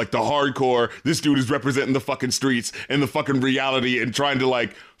 right? Like, the hardcore, this dude is representing the fucking streets and the fucking reality and trying to,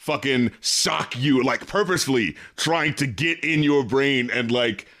 like, fucking shock you, like, purposefully trying to get in your brain and,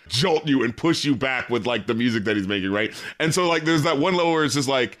 like, jolt you and push you back with, like, the music that he's making, right? And so, like, there's that one level where it's just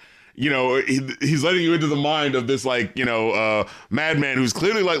like, you know, he's letting you into the mind of this, like, you know, madman who's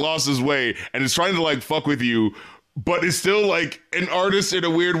clearly, like, lost his way and is trying to, like, fuck with you, but is still, like, an artist in a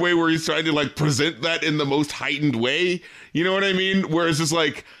weird way where he's trying to, like, present that in the most heightened way. You know what I mean? Where it's just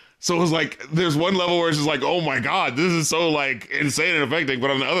like, so it's like, there's one level where it's just like, oh my God, this is so, like, insane and affecting.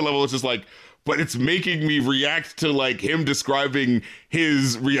 But on the other level, it's just like, but it's making me react to, like, him describing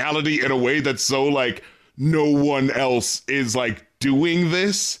his reality in a way that's so, like, no one else is, like, doing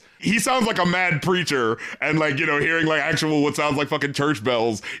this. He sounds like a mad preacher, and, like, you know, hearing, like, actual what sounds like fucking church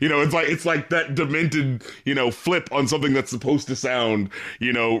bells, you know, it's like that demented, you know, flip on something that's supposed to sound,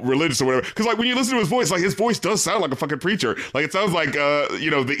 you know, religious or whatever. Because, like, when you listen to his voice does sound like a fucking preacher. Like, it sounds like, you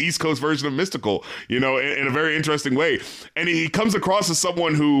know, the East Coast version of Mystical, you know, in a very interesting way. And he comes across as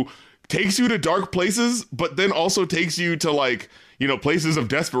someone who takes you to dark places, but then also takes you to, like, you know, places of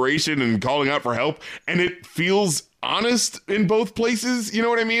desperation and calling out for help. And it feels honest in both places, you know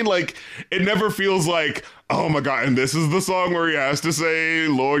what I mean? Like, it never feels like, oh my God, and this is the song where he has to say,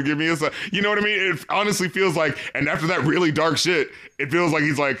 Lord, give me a sign. You know what I mean? It honestly feels like, and after that really dark shit, it feels like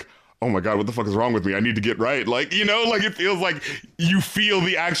he's like, oh my God, what the fuck is wrong with me? I need to get right. Like, you know, like, it feels like you feel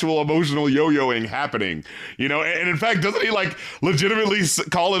the actual emotional yo-yoing happening, you know? And in fact, doesn't he, like, legitimately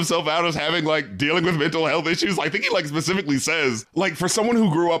call himself out as having, like, dealing with mental health issues? I think he, like, specifically says, like, for someone who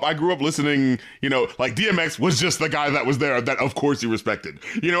I grew up listening, you know, like, DMX was just the guy that was there that, of course, he respected.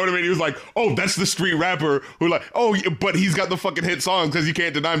 You know what I mean? He was like, oh, that's the street rapper who, like, oh, but he's got the fucking hit songs because you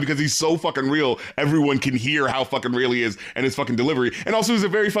can't deny him because he's so fucking real. Everyone can hear how fucking real he is and his fucking delivery. And also, he's a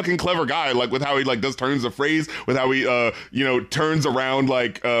very fucking clever clever guy, like with how he like does turns of phrase, with how he turns around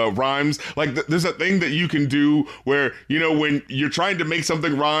like rhymes. Like there's a thing that you can do where, when you're trying to make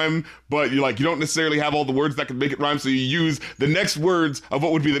something rhyme, but you don't necessarily have all the words that can make it rhyme, so you use the next words of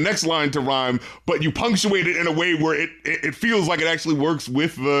what would be the next line to rhyme, but you punctuate it in a way where it feels like it actually works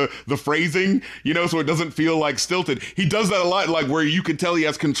with the phrasing, so it doesn't feel like stilted. He does that a lot, like where you can tell he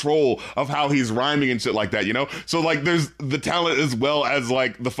has control of how he's rhyming and shit like that, So like there's the talent as well as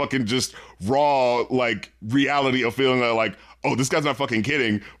like the fucking just raw like reality of feeling like, oh, this guy's not fucking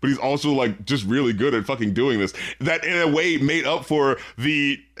kidding, but he's also like just really good at fucking doing this. That in a way made up for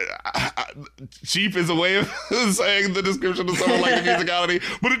the cheap is a way of saying the description of someone like the musicality,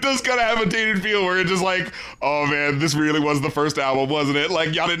 but it does kind of have a dated feel where it's just like, oh man, this really was the first album, wasn't it?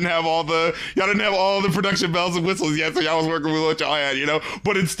 Like y'all didn't have all the production bells and whistles yet, so y'all was working with what y'all had,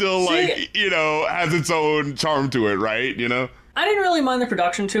 but it's still has its own charm to it, right? I didn't really mind the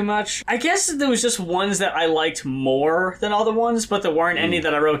production too much. I guess there was just ones that I liked more than other ones, but there weren't any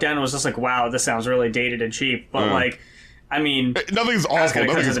that I wrote down and was just like, wow, this sounds really dated and cheap. But nothing's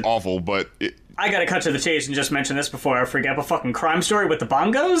awful, but I gotta cut to the chase and just mention this before I forget, but fucking Crime Story with the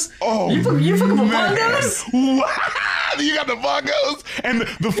bongos? Oh, you fucking with bongos? You got the bongos? And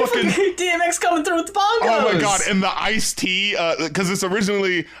the fucking DMX coming through with the bongos! Oh my god, and the Ice-T, because it's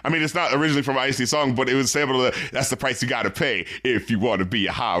originally, it's not originally from an Ice-T song, but it was sampled to that's the price you gotta pay if you want to be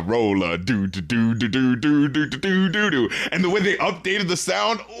a high roller, do-do-do-do-do-do-do-do-do-do. And the way they updated the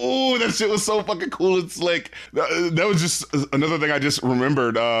sound, oh, that shit was so fucking cool and slick. That was just another thing I just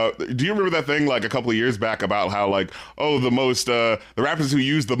remembered. Do you remember that thing like a couple of years back about how like, oh, the rappers who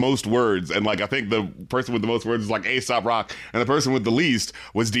use the most words, and like I think the person with the most words is like A$AP Rock, and the person with the least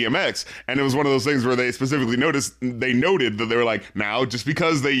was DMX. And it was one of those things where they specifically noted that they were like, now just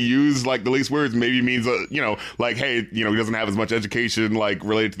because they use like the least words maybe means like, hey, he doesn't have as much education like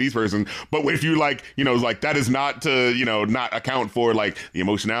related to these person, but if you like like that is not to not account for like the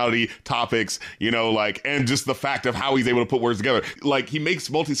emotionality, topics, like, and just the fact of how he's able to put words together. Like he makes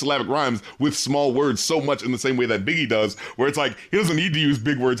multisyllabic rhymes with small words so much in the same way that Biggie does, where it's like he doesn't need to use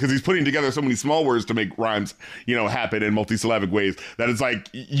big words because he's putting together so many small words to make rhymes happen in multisyllabic ways that it's like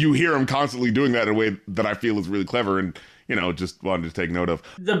you hear him constantly doing that in a way that I feel is really clever, and just wanted to take note of.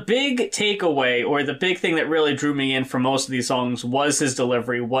 The big takeaway, or the big thing that really drew me in for most of these songs, was his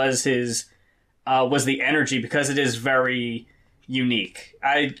delivery, was the energy, because it is very unique.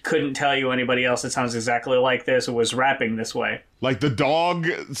 I couldn't tell you anybody else that sounds exactly like this or was rapping this way. Like the dog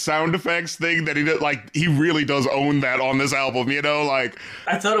sound effects thing that he did, like he really does own that on this album, like.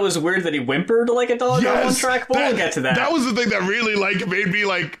 I thought it was weird that he whimpered like a dog on one track, but we'll get to that. That was the thing that really like made me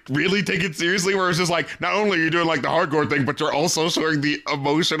like really take it seriously, where it's just like, not only are you doing like the hardcore thing, but you're also showing the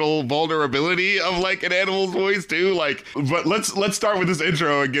emotional vulnerability of like an animal's voice too. Like, but let's start with this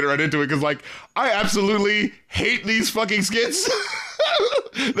intro and get right into it, because like I absolutely hate these fucking skits.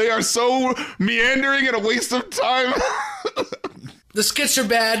 They are so meandering and a waste of time. The skits are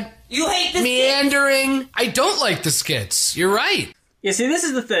bad. You hate the meandering. I don't like the skits. You're right. Yeah, see, this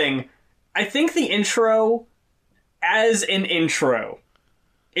is the thing. I think the intro, as an intro,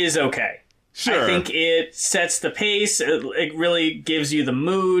 is okay. Sure. I think it sets the pace. It really gives you the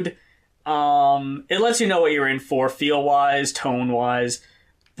mood. It lets you know what you're in for, feel-wise, tone-wise.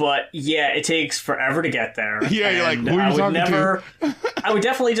 But yeah, it takes forever to get there. Yeah, you're like, who are you talking to? I would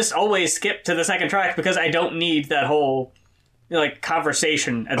definitely just always skip to the second track, because I don't need that whole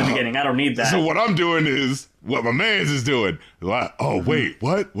conversation at the beginning. I don't need that. So what I'm doing is what my man's is doing. Like, oh wait,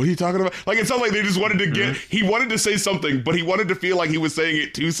 what are you talking about? Like, it sounds like they just wanted to he wanted to say something, but he wanted to feel like he was saying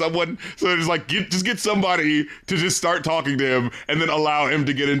it to someone. So it's like, get somebody to just start talking to him and then allow him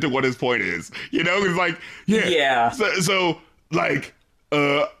to get into what his point is. It's like, yeah. So like,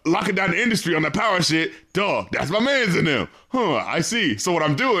 locking down the industry on that power shit, dog, that's my man's in them. Huh, I see. So what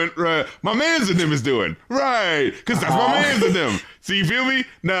I'm doing, my man's in them is doing. Right, because that's my man's in them. So you feel me?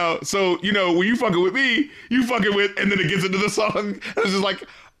 Now, so, when you fucking with me, you fucking with, and then it gets into the song, and it's just like,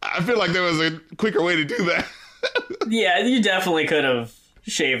 I feel like there was a quicker way to do that. Yeah, you definitely could have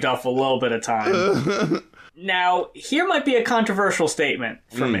shaved off a little bit of time. Now, here might be a controversial statement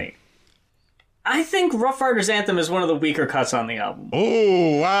for me. I think Rough Riders Anthem is one of the weaker cuts on the album.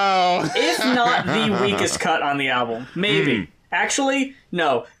 Oh, wow. If not the weakest cut on the album. Maybe. Actually,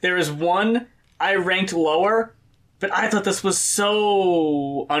 no. There is one I ranked lower, but I thought this was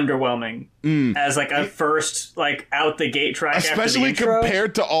so underwhelming as like a first out the gate track, especially after the intro.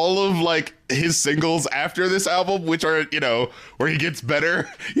 Compared to all of like his singles after this album, which are where he gets better.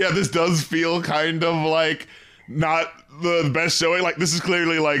 Yeah, this does feel kind of like not the best showing. Like, this is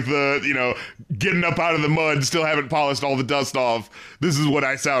clearly like the, you know, getting up out of the mud, still haven't polished all the dust off. This is what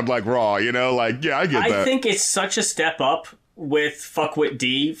I sound like raw, you know? Like, yeah, I get that. I think it's such a step up with Fuck With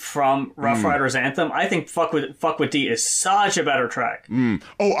D from Rough Riders Anthem. I think Fuck With D is such a better track.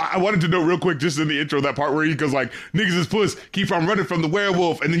 Oh, I wanted to know real quick, just in the intro, that part where he goes like, niggas is puss, keep on running from the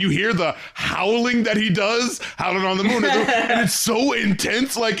werewolf, and then you hear the howling that he does, howling on the moon, and it's so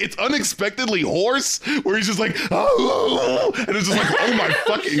intense, like, it's unexpectedly hoarse, where he's just like, oh, and it's just like, oh my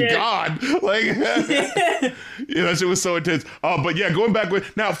fucking God. Like, yeah, that shit was so intense. But yeah, going back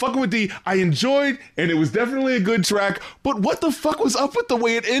with, now, Fucking With D, I enjoyed, and it was definitely a good track, but what the fuck was up with the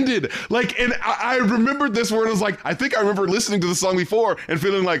way it ended? Like, and I remembered this where it was like, I think I remember listening to the song before and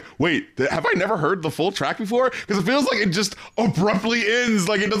feeling like, wait, have I never heard the full track before? Because it feels like it just abruptly ends.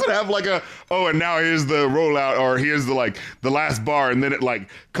 Like, it doesn't have like a, oh, and now here's the rollout, or here's the, like, the last bar, and then it, like,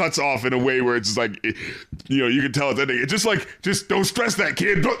 cuts off in a way where it's just like, you know, you can tell it's ending. It's just like, just don't stress that,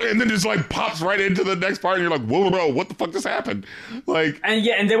 kid. And then just, like, pops right into the next part, and you're like, whoa, what the fuck just happened? Like, and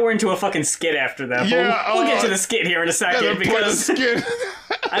yeah, and then we're into a fucking skit after that. Yeah, we'll get to the skit here in a second, because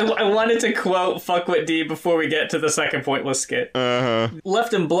I wanted to quote Fuck With D before we get to the second pointless skit.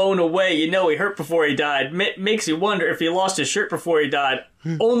 Left him blown away, you know he hurt before he died. Makes you wonder if he lost his shirt before he died.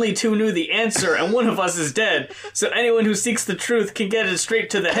 Only two knew the answer, and one of us is dead. So anyone who seeks the truth can get it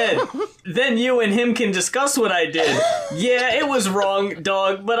straight to the head. Then you and him can discuss what I did. Yeah, it was wrong,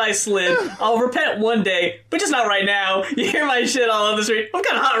 dog, but I slid. I'll repent one day, but just not right now. You hear my shit all over the street. I'm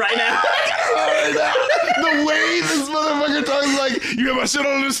kind of hot right now. The way this motherfucker talks, like, you hear my shit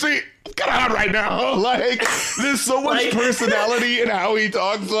on the street. I'm kind of hot right now. Like, there's so much personality in how he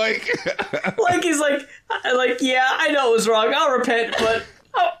talks. Like he's like, yeah, I know it was wrong. I'll repent, but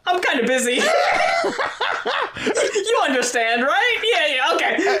I'm kind of busy. You understand, right? Yeah,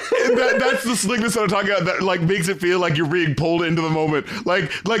 okay. That's the slickness that I'm talking about, that, like, makes it feel like you're being pulled into the moment.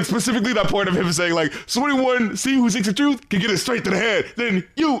 Like specifically that point of him saying, like, so anyone see who seeks the truth can get it straight to the head. Then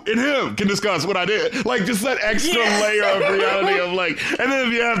you and him can discuss what I did. Like, just that extra layer of reality of, like, and then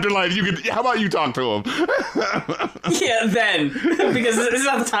in the afterlife, you can, how about you talk to him? Yeah, then. Because it's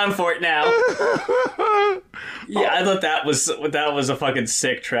not the time for it now. Yeah, I thought that was a fucking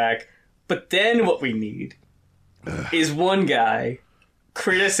sick track. But then what we need is one guy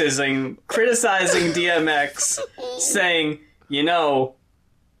criticizing DMX, saying, you know,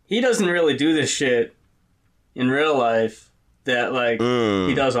 he doesn't really do this shit in real life that, like,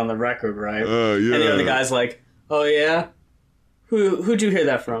 he does on the record, right? Yeah. And the other guy's like, oh yeah? Who'd you hear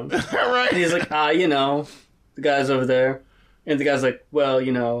that from? Right. And he's like, you know, the guys over there. And the guy's like, well,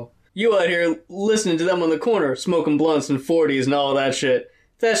 you know, you out here listening to them on the corner, smoking blunts and 40s and all that shit.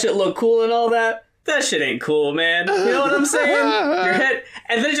 That shit look cool and all that. That shit ain't cool, man. You know what I'm saying? Your head,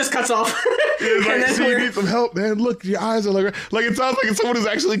 and then it just cuts off. It's like, so you need some help, man. Look, your eyes are like it sounds like someone who's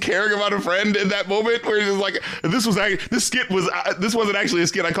actually caring about a friend in that moment. Where it's just like, this wasn't actually a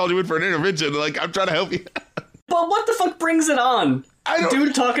skit. I called you in for an intervention. Like, I'm trying to help you. But what the fuck brings it on?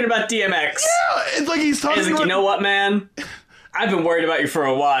 Dude talking about DMX. Yeah, it's like he's talking. He's like, you know what, man? I've been worried about you for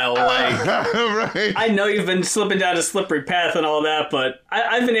a while. Like, right. I know you've been slipping down a slippery path and all that, but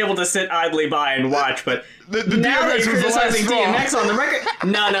I've been able to sit idly by and watch. But the now that DMX you're was the last criticizing straw. DMX on the record,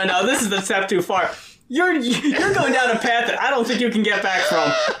 no, this is the step too far. You're going down a path that I don't think you can get back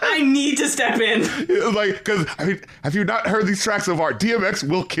from. I need to step in. Like, because, I mean, have you not heard these tracks so far? DMX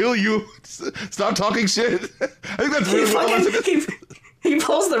will kill you. Stop talking shit. I think that's really what he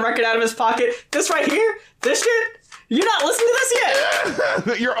pulls the record out of his pocket. This right here, this shit. You're not listening to this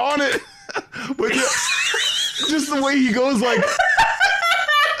yet? You're on it. But just the way he goes, like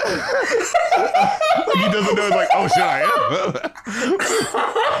he doesn't know, it's like, oh shit, I am.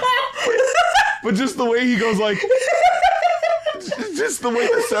 But just the way he goes, like, just the way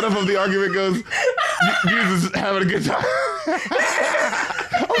the setup of the argument goes, Jesus is having a good time.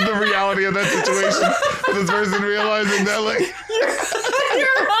 Of the reality of that situation. This person realizing that, like,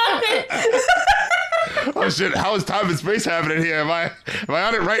 you're on it. Oh shit, how is time and space happening here? Am I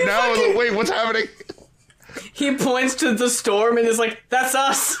on it right now? Wait, what's happening? He points to the storm and is like, that's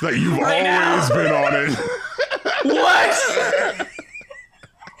us. Like, you've right always now. been on it. What?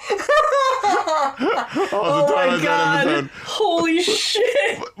 Oh my god. Holy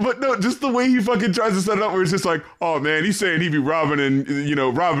shit. But no, just the way he fucking tries to set it up where it's just like, oh man, he's saying he be robbing and, you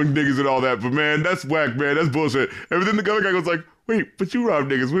know, robbing niggas and all that, but man, that's whack, man, that's bullshit. And then the other guy goes like, wait, but you rob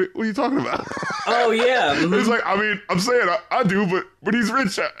niggas. What are you talking about? Oh, yeah. Mm-hmm. It's like, I mean, I'm saying I do, but he's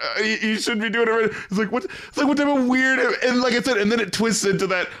rich. He shouldn't be doing it. Right. It's like, what type of weird, and like I said, and then it twists into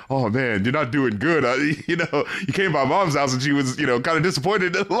that, oh man, you're not doing good. You came by mom's house and she was, kind of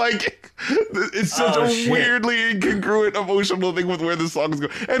disappointed. Like, it's such a weirdly incongruent emotional thing with where this song is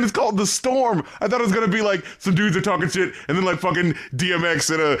going. And it's called The Storm. I thought it was going to be like some dudes are talking shit and then like fucking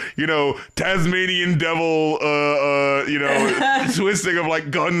DMX and a, Tasmanian devil, twisting of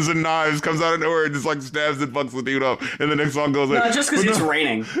like guns and knives comes out of nowhere and just like stabs and fucks the dude up. And the next song goes like, no, just because it's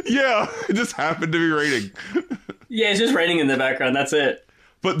raining. Yeah, it just happened to be raining. Yeah, it's just raining in the background. That's it.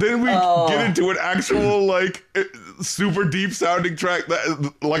 But then we get into an actual, like, super deep sounding track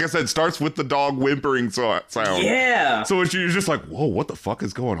that, like I said, starts with the dog whimpering sound. Yeah. So you're just like, whoa, what the fuck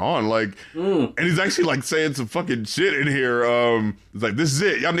is going on? Like, and he's actually, like, saying some fucking shit in here. It's like, this is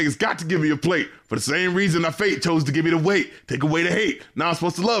it. Y'all niggas got to give me a plate. For the same reason my fate chose to give me the weight, take away the hate. Now I'm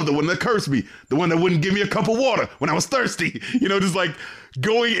supposed to love the one that cursed me, the one that wouldn't give me a cup of water when I was thirsty. Just like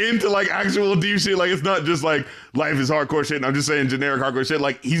going into like actual deep shit. Like it's not just like life is hardcore shit and I'm just saying generic hardcore shit.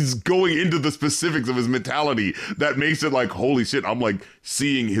 Like he's going into the specifics of his mentality that makes it like, holy shit, I'm like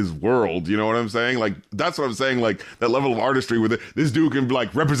seeing his world. You know what I'm saying? Like that's what I'm saying. Like that level of artistry with it. This dude can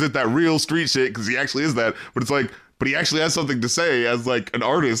like represent that real street shit because he actually is that. But it's like, but he actually has something to say as like an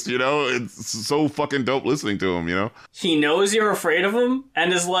artist, It's so fucking dope listening to him, He knows you're afraid of him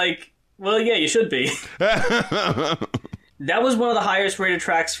and is like, well, yeah, you should be. That was one of the highest rated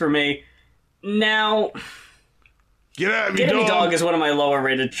tracks for me. Now, Get at me, dog is one of my lower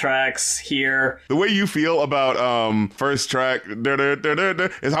rated tracks here. The way you feel about first track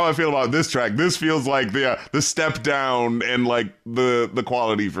is how I feel about this track. This feels like the step down and like the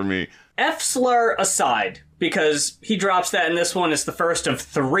quality for me. F slur aside, because he drops that in this one. It's the first of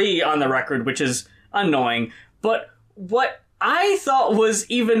 3 on the record, which is annoying. But what I thought was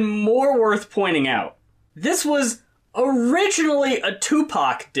even more worth pointing out, this was originally a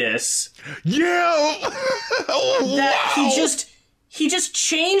Tupac diss. Yeah! That he just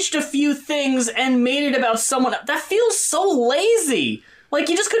changed a few things and made it about someone. That feels so lazy. Like,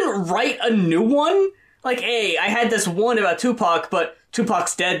 you just couldn't write a new one? Like, hey, I had this one about Tupac, but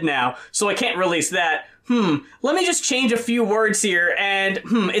Tupac's dead now, so I can't release that. Let me just change a few words here, and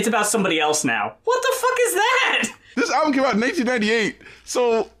it's about somebody else now. What the fuck is that? This album came out in 1998,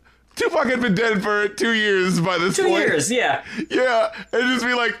 so Tupac had been dead for 2 years by this point. 2 years, yeah. Yeah, and just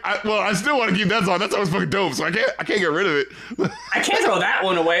be like, I still want to keep that song. That song's fucking dope, so I can't get rid of it. I can't throw that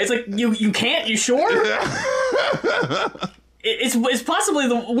one away. It's like, you can't? You sure? Yeah. It's possibly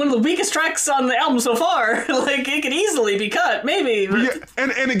one of the weakest tracks on the album so far. Like, it could easily be cut, maybe. Yeah,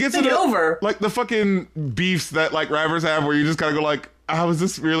 and it gets into over. Like, the fucking beefs that, like, rappers have where you just kind of go, like, how is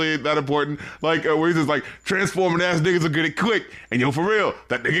this really that important? Like, where he's just like, transforming ass niggas will get it quick. And yo, for real,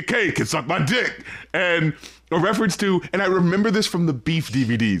 that nigga K can suck my dick. And a reference to, and I remember this from the Beef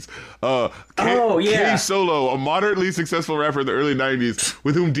DVDs. K Solo, a moderately successful rapper in the early 90s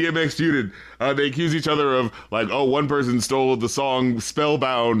with whom DMX feuded. They accused each other of, like, one person stole the song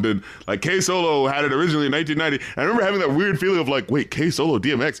Spellbound, and, like, K Solo had it originally in 1990. And I remember having that weird feeling of, like, wait, K Solo,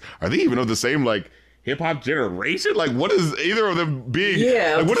 DMX, are they even of the same, like, hip-hop generation? Like, what is either of them being?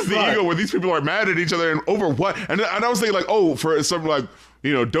 Yeah, like, what is the ego where these people are mad at each other and over what? And I was thinking, like, oh, for some, like,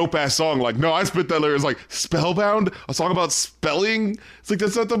 dope-ass song, like, no, I spit that lyrics, like, Spellbound? A song about spelling? It's like,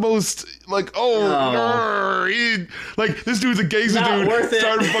 that's not the most, like, like, this dude's a gangster dude,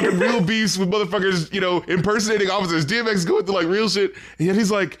 starting fucking real beefs with motherfuckers, impersonating officers. DMX is going through, like, real shit, and yet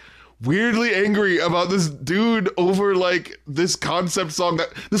he's, like, weirdly angry about this dude over, like, this concept song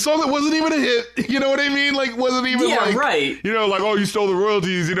the song that wasn't even a hit, you know what I mean? Like, wasn't even, right. Like, oh, you stole the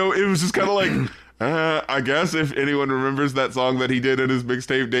royalties, it was just kind of like, I guess if anyone remembers that song that he did in his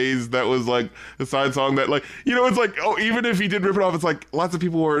mixtape days, that was, like, a side song that, like, it's like, oh, even if he did rip it off, it's like, lots of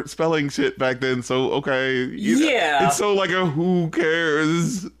people were spelling shit back then, so, okay. Yeah. It's so, like, a who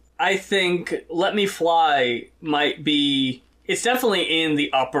cares? I think Let Me Fly might be... It's definitely in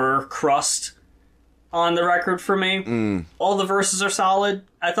the upper crust on the record for me. All the verses are solid,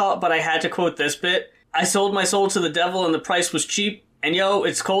 I thought, but I had to quote this bit. I sold my soul to the devil and the price was cheap. And yo,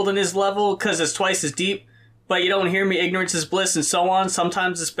 it's cold in his level because it's twice as deep. But you don't hear me, ignorance is bliss and so on.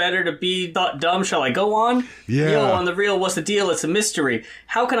 Sometimes it's better to be dumb. Shall I go on? Yeah. Yo, on the real, what's the deal? It's a mystery.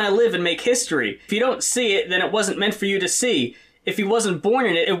 How can I live and make history? If you don't see it, then it wasn't meant for you to see. If you wasn't born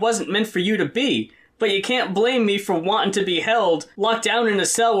in it, it wasn't meant for you to be. but you can't blame me for wanting to be held, locked down in a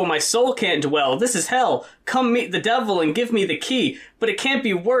cell where my soul can't dwell. This is hell. Come meet the devil and give me the key. But it can't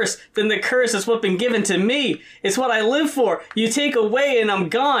be worse than the curse that's what's been given to me. It's what I live for. You take away and I'm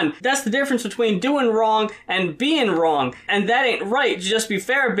gone. That's the difference between doing wrong and being wrong. And that ain't right. Just be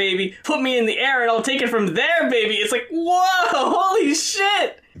fair, baby. Put me in the air and I'll take it from there, baby. It's like, whoa, holy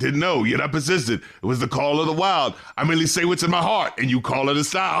shit. Didn't know, yet I persisted. It was the call of the wild. I merely say what's in my heart, and you call it a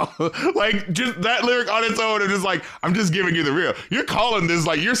style. Like, just that lyric on its own, and it's like, I'm just giving you the real. You're calling this,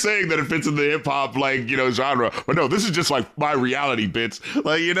 like, you're saying that it fits in the hip-hop, like, you know, genre. But no, this is just, like, my reality, bitch.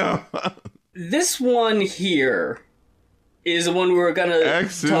 Like, you know? This one here is the one we were gonna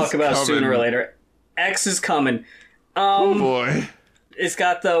talk about sooner or later. X is coming. Oh, boy. It's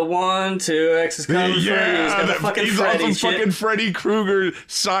got the 1, 2, X is coming for you. It's got the fucking Freddy shit. Fucking Freddy Krueger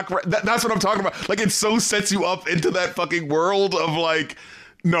shock. That's what I'm talking about. Like, it so sets you up into that fucking world of like,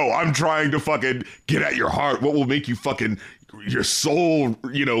 no, I'm trying to fucking get at your heart. What will make you fucking, your soul,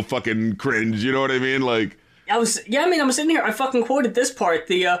 you know, fucking cringe. You know what I mean? Like, I'm sitting here. I fucking quoted this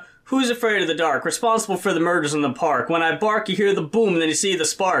part. Who's afraid of the dark? Responsible for the murders in the park. When I bark, you hear the boom, then you see the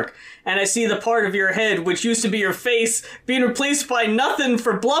spark. And I see the part of your head, which used to be your face, being replaced by nothing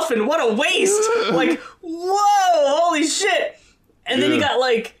for bluffing. What a waste! Like, whoa, holy shit! And then you got,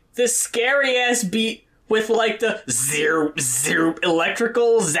 like, this scary-ass beat with, like, the zero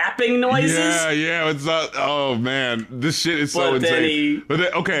electrical zapping noises. Yeah, it's not, oh man, this shit is so insane. But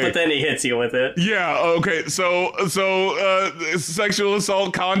then he hits you with it. Yeah, okay, so sexual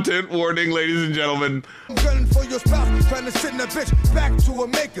assault content warning, ladies and gentlemen. I'm gunning for your spouse, trying to send that bitch back to a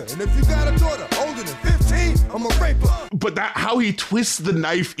maker. And if you got a daughter older than 15, I'm a raper. But that, how he twists the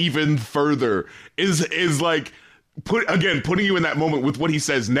knife even further is like, putting you in that moment with what he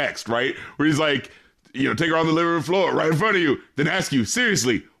says next, right? Where he's like, you know, take her on the living room floor right in front of you, then ask you,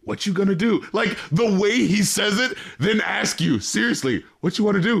 seriously, what you gonna do? Like, the way he says it, then ask you, seriously, what you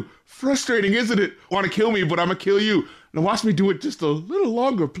wanna do? Frustrating, isn't it? Wanna kill me, but I'ma kill you. Now watch me do it just a little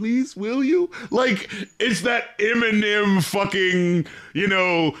longer, please, will you? Like, it's that Eminem fucking, you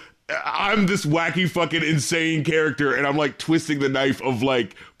know, I'm this wacky fucking insane character and I'm like twisting the knife of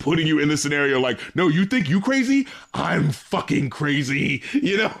like putting you in the scenario like, no, you think you crazy? I'm fucking crazy.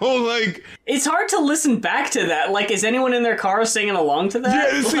 You know, like, it's hard to listen back to that. Like, is anyone in their car singing along to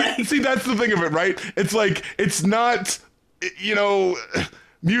that? Yeah, see, that's the thing of it, right? It's like, it's not, you know,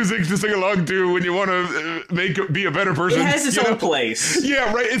 music to sing along to when you want to be a better person. It has its own place.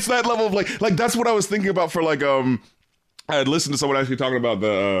 Yeah, right. It's that level of like that's what I was thinking about for like, I had listened to someone actually talking about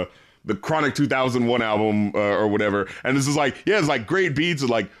the Chronic 2001 album or whatever, and this is like, yeah, it's like great beats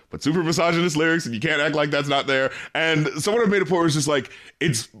and like, but super misogynist lyrics, and you can't act like that's not there. And someone had made a point where it's just like,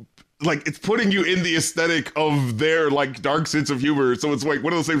 it's putting you in the aesthetic of their like dark sense of humor. So it's like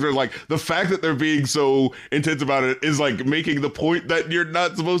one of those things where like the fact that they're being so intense about it is like making the point that you're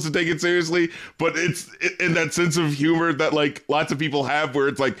not supposed to take it seriously, but it's in that sense of humor that like lots of people have where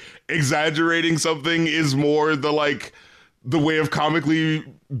it's like exaggerating something is more the like the way of comically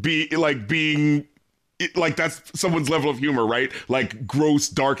being like that's someone's level of humor, right? Like gross,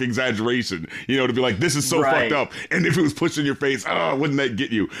 dark exaggeration, you know, to be like, this is so fucked up. And if it was pushed in your face, wouldn't that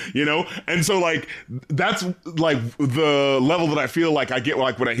get you, you know? And so like, that's like the level that I feel like I get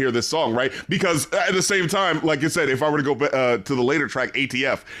like when I hear this song, right? Because at the same time, like I said, if I were to go to the later track,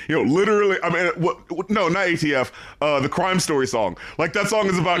 ATF, you know, literally, I mean, no, not ATF, the Crime Story song. Like that song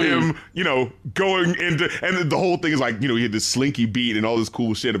is about him, you know, going into, and the whole thing is like, you know, he had this slinky beat and all this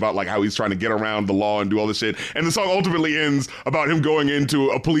cool shit about like how he's trying to get around the law and do all this shit. And the song ultimately ends about him going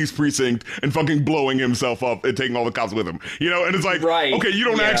into a police precinct and fucking blowing himself up and taking all the cops with him. You know, and it's like, okay, you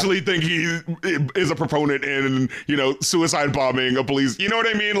don't actually think he is a proponent in, you know, suicide bombing a police. You know what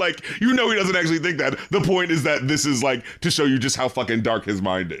I mean? Like, you know, he doesn't actually think that. The point is that this is like to show you just how fucking dark his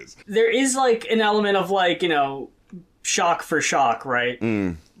mind is. There is like an element of like, you know, shock for shock, right?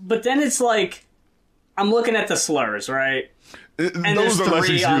 But then it's like, I'm looking at the slurs, right? And those are less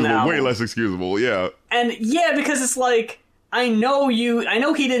excusable, way less excusable, yeah. And yeah, because it's like, I know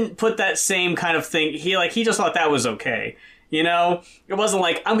he didn't put that same kind of thing, he just thought that was okay, you know? It wasn't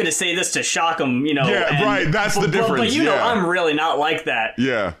like, I'm gonna say this to shock him, you know? Yeah, right, that's the difference, but you know, I'm really not like that.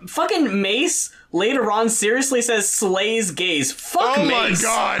 Yeah. Fucking Mace later on seriously says slays gays. Fuck Mace. Oh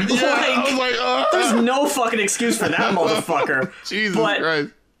my god, yeah, like, I was like, there's no fucking excuse for that motherfucker. Jesus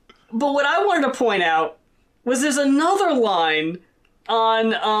Christ. But what I wanted to point out was there's another line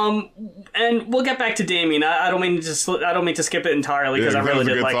on and we'll get back to Damien. I don't mean to skip it entirely because I really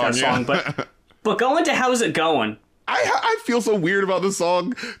did like that song, but go into How's It Going? I feel so weird about this song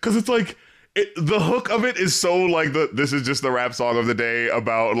because it's like the hook of it is so like this is just the rap song of the day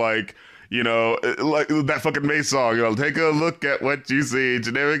about like, you know, like that fucking Mace song, you know, take a look at what you see,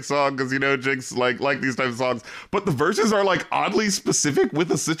 generic song, because, you know, chicks like these types of songs. But the verses are, like, oddly specific with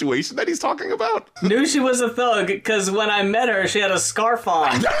the situation that he's talking about. Knew she was a thug, because when I met her, she had a scarf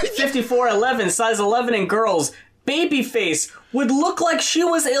on. 54'11", size 11 in girls. Babyface would look like she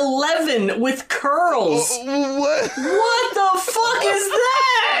was 11 with curls. What? What the fuck is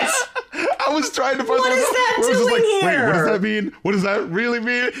that? I was trying to find What is that doing here? Wait, what does that mean? What does that really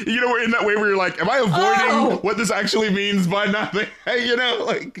mean? You know, in that way where you're like, am I avoiding what this actually means by nothing? You know,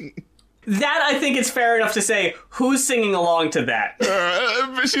 like... That, I think it's fair enough to say, who's singing along to that?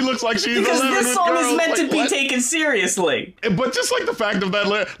 She looks like she's because 11 this song is meant like, to be taken seriously. But just like the fact of that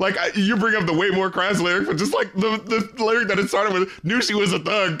lyric, like you bring up the way more crass lyric, but just like the lyric that it started with, knew she was a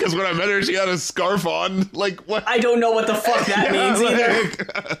thug because when I met her, she had a scarf on. Like what? I don't know what the fuck that means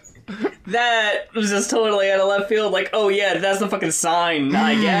either. That was just totally out of left field. Like, oh yeah, that's the fucking sign,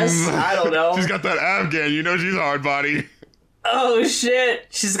 I guess. I don't know. She's got that Afghan, you know she's hard body. Oh shit,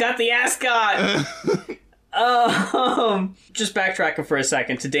 she's got the ascot. Just backtracking for a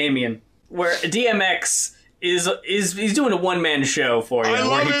second to Damien, where DMX is he's doing a one-man show for you,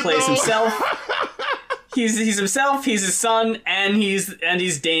 where he plays himself. He's himself, he's his son, and he's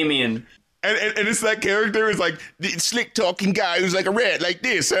Damien. And it's that character is like the slick talking guy who's like a rat like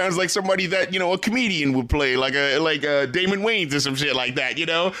this. Sounds like somebody that, you know, a comedian would play, like a Damon Wayans or some shit like that, you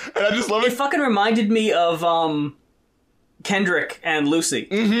know? And I just love it. It fucking reminded me of Kendrick and Lucy.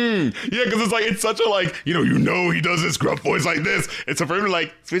 Mm-hmm. Yeah, because it's like, it's such a like, you know he does this gruff voice like this. It's a for him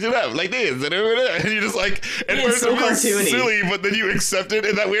like, switch it up like this. And you're just like, and it's so cartoony. Silly, but then you accept it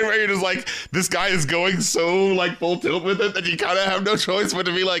in that weird way. You're just like, this guy is going so like full tilt with it that you kind of have no choice but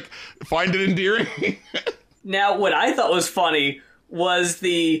to be like, find it endearing. Now, what I thought was funny was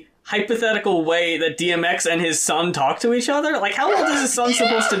the hypothetical way that DMX and his son talk to each other. Like, how old is his son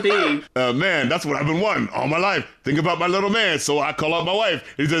supposed to be? Man, that's what I've been wanting all my life. Think about my little man. So I call out my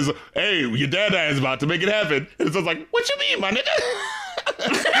wife. He says, hey, your dad is about to make it happen. And it's like, what you mean, my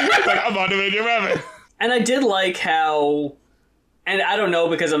nigga? Like, I'm about to make it happen. And I did like how, and I don't know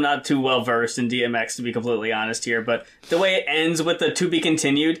because I'm not too well versed in DMX to be completely honest here, but the way it ends with the to be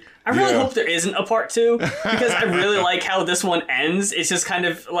continued, I really hope there isn't a part 2 because I really like how this one ends. It's just kind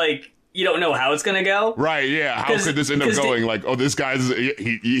of like, you don't know how it's gonna go. Right, yeah. How could this end up going? Like, oh, this guy's,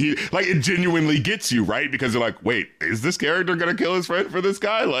 he like, it genuinely gets you, right? Because you're like, wait, is this character gonna kill his friend for this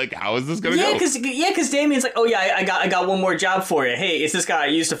guy? Like, how is this gonna go? Because Damien's like, oh yeah, I got one more job for you. Hey, it's this guy I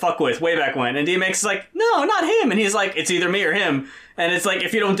used to fuck with way back when. And DMX is like, no, not him. And he's like, it's either me or him. And it's like,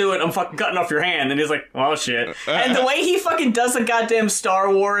 if you don't do it, I'm fucking cutting off your hand. And he's like, oh shit. And the way he fucking does the goddamn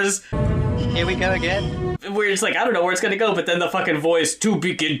Star Wars... Here we go again. Where it's like, I don't know where it's gonna go, but then the fucking voice, to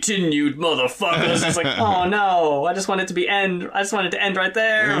be continued, motherfuckers. It's like, oh no, I just want it to end right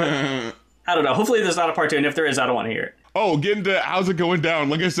there. I don't know. Hopefully there's not a part 2, and if there is, I don't want to hear it. Oh, getting to how's it going down?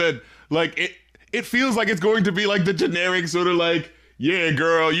 Like I said, like it feels like it's going to be like the generic sort of like, yeah,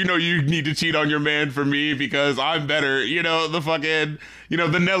 girl, you know you need to cheat on your man for me because I'm better. You know, the fucking, you know,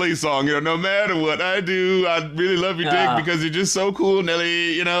 the Nelly song, you know, no matter what I do, I really love your dick because you're just so cool,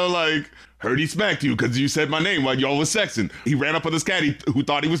 Nelly, you know, like... Heard he smacked you because you said my name while y'all was sexing. He ran up on this cat who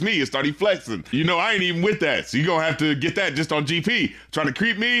thought he was me and started flexing. You know, I ain't even with that. So you gonna have to get that just on GP. Trying to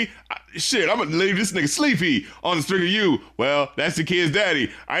creep me? Shit, I'm gonna leave this nigga sleepy on the string of you. Well, that's the kid's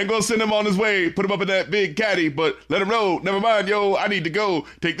daddy. I ain't gonna send him on his way, put him up in that big caddy, but let him know, never mind, yo, I need to go.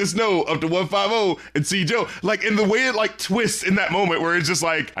 Take the snow up to 150 and see Joe. Like, in the way it, like, twists in that moment where it's just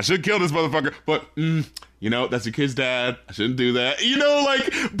like, I should kill this motherfucker, but, you know, that's your kid's dad. I shouldn't do that. You know,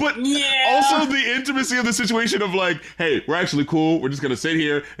 like, but also the intimacy of the situation of like, hey, we're actually cool. We're just going to sit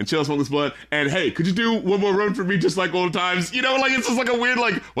here and chill, smoke this blunt. And hey, could you do one more run for me just like old times? You know, like, it's just like a weird,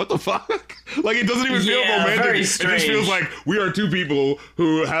 like, what the fuck? Like, it doesn't even feel romantic. It just feels like we are two people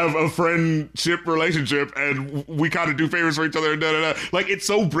who have a friendship relationship and we kind of do favors for each other and da-da-da. Like, it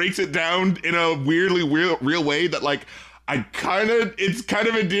so breaks it down in a weirdly real way that, like, it's kind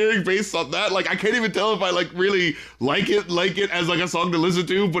of endearing based on that. Like, I can't even tell if I like really like it as like a song to listen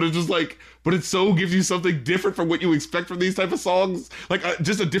to, but it's just like, but it so gives you something different from what you expect from these type of songs. Like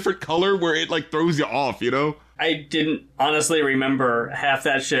just a different color where it like throws you off, you know? I didn't honestly remember half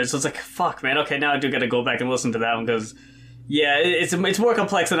that shit. So it's like, fuck, man. Okay, now I do got to go back and listen to that one because, yeah, it's more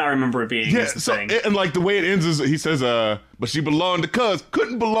complex than I remember it being. Yeah, so, and like the way it ends is he says, but she belonged to cuz,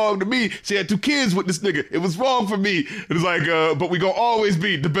 couldn't belong to me. She had 2 kids with this nigga. It was wrong for me. It's like, but we gonna always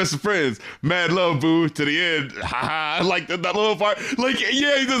be the best of friends. Mad love, boo, to the end. Ha ha. Like that little part. Like,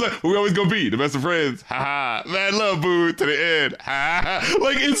 yeah, he's just like, we always gonna be the best of friends. Ha ha. Mad love, boo, to the end. Ha ha.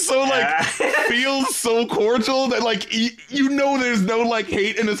 Like, it's so like, feels so cordial that like, you know there's no like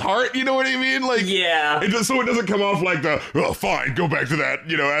hate in his heart. You know what I mean? Like, yeah. So it doesn't come off like the, oh, fine, go back to that,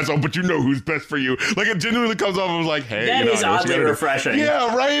 you know, asshole, but you know who's best for you. Like, it genuinely comes off as like, hey, that is oddly refreshing.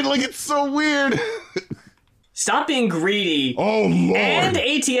 Yeah, right? Like, it's so weird. Stop Being Greedy. Oh, Lord. And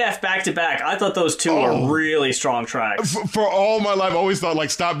ATF back to back. I thought those two were really strong tracks. For all my life, I always thought, like,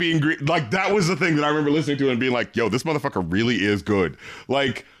 Stop Being Greedy. Like, that was the thing that I remember listening to and being like, yo, this motherfucker really is good.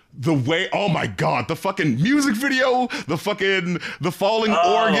 Like, the way, oh my God, the fucking music video, the falling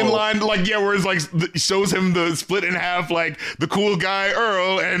organ line, like, yeah, where it's like, shows him the split in half, like, the cool guy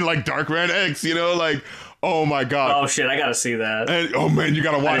Earl and like Dark Red X, you know, like, oh my God. Oh shit, I gotta see that. And, oh man, you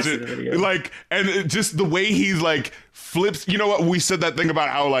gotta watch it. Like, and just the way he's like, flips, you know what, we said that thing about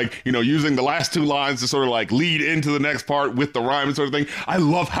how like, you know, using the last 2 lines to sort of like lead into the next part with the rhyme and sort of thing. I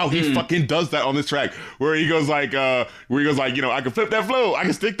love how he fucking does that on this track, where he goes like, you know, I can flip that flow, I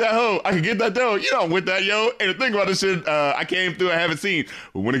can stick that hoe, I can get that dough, you know, I'm with that, yo. And the thing about this shit, I came through, I haven't seen,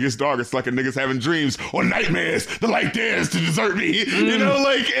 but when it gets dark, it's like a nigga's having dreams or nightmares, the light dares to desert me, you know,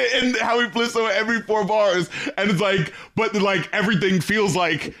 like, and how he flips over every 4 bars, and it's like, but like everything feels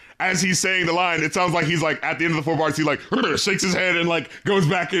like, as he's saying the line, it sounds like he's like, at the end of the 4 bars, he like shakes his head and like goes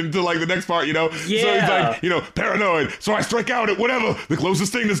back into like the next part, you know? Yeah. So he's like, you know, paranoid. So I strike out at whatever, the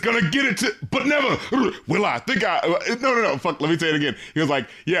closest thing that's gonna get it to, but never will I think no, fuck, let me say it again. He was like,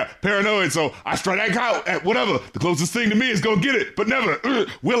 yeah, paranoid. So I strike out at whatever, the closest thing to me is gonna get it, but never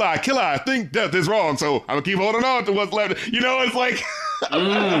will I kill I think death is wrong. So I'm gonna keep holding on to what's left. You know, it's like,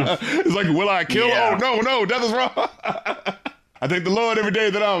 it's like, will I kill? Yeah. Oh, no, death is wrong. I thank the Lord every day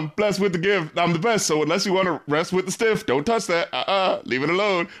that I'm blessed with the gift. I'm the best, so unless you want to rest with the stiff, don't touch that. Leave it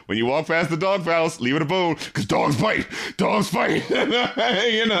alone. When you walk past the dog house, leave it alone, because dogs bite. Dogs fight.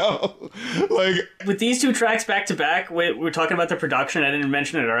 You know? Like, with these 2 tracks back to back, we're talking about the production, I didn't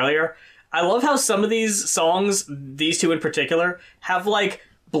mention it earlier. I love how some of these songs, these 2 in particular, have like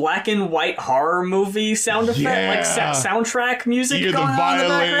black and white horror movie sound effect, like soundtrack music going on in the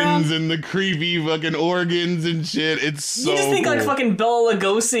background. The violins and the creepy fucking organs and shit. It's so you just think cool. like fucking Bela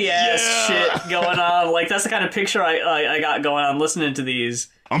Lugosi ass shit going on. Like, that's the kind of picture I got going on listening to these.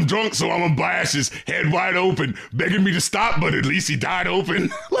 I'm drunk, so I'm gonna blast his head wide open, begging me to stop, but at least he died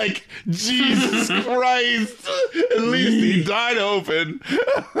open. Like, Jesus Christ. At least he died open.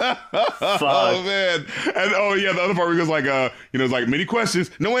 Fuck. Oh, man. And, oh, yeah, the other part where he goes like, you know, it's like, many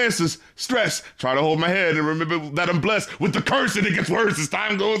questions, no answers, stress, try to hold my head and remember that I'm blessed with the curse, and it gets worse as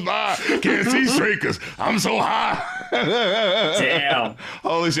time goes by. Can't see straight because I'm so high. Damn.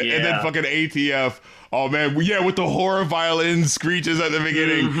 Holy shit. Yeah. And then fucking ATF. Oh, man, yeah, with the horror violin screeches at the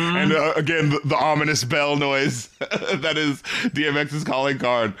beginning, and again, the ominous bell noise that is DMX's calling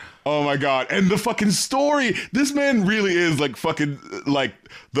card. Oh, my God. And the fucking story. This man really is, like, fucking, like,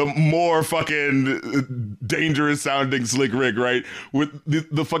 the more fucking dangerous sounding Slick Rick, right? With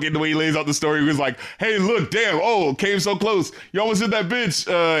the fucking, the way he lays out the story, he was like, hey, look, damn, oh, came so close. You almost hit that bitch.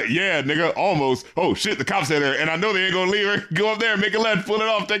 Yeah, nigga, almost. Oh, shit, the cops hit her, and I know they ain't gonna leave her. Go up there, make a left, pull it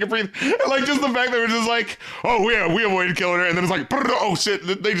off, take a breathe. And, like, just the fact that we're just like, oh, yeah, we avoided killing her, and then it's like, oh,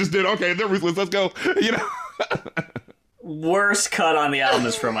 shit, they just did. Okay, they're ruthless, let's go. You know? Worst cut on the album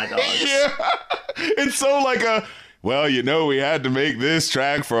is For My Dogs. Yeah. It's so like a, well, you know, we had to make this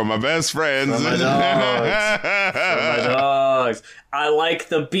track for my best friends. For my dogs. For my dogs. I like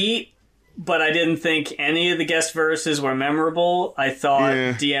the beat, but I didn't think any of the guest verses were memorable. I thought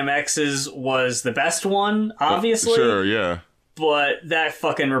DMX's was the best one, obviously. Sure, yeah. But that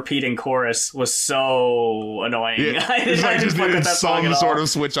fucking repeating chorus was so annoying. Yeah. It's like just some sort of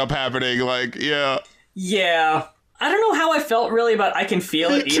switch up happening. Like, yeah. Yeah. I don't know how I felt really about I Can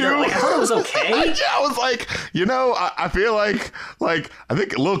Feel It either. Like, I thought it was okay. Yeah, I was like, you know, I feel like I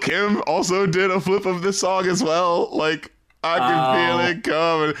think Lil' Kim also did a flip of this song as well. Like, I can feel it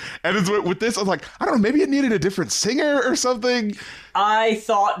coming. And it's with this, I was like, I don't know, maybe it needed a different singer or something. I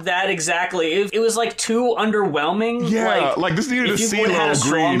thought that exactly. It was like too underwhelming. Yeah, like this needed a CeeLo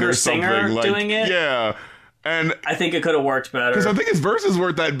Green or something. Like, doing it. Yeah. And I think it could have worked better. Because I think his verses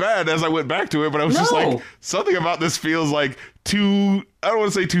weren't that bad as I went back to it, but I was just like, something about this feels like too, I don't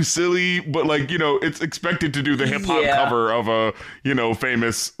want to say too silly, but like, you know, it's expected to do the hip hop cover of a, you know,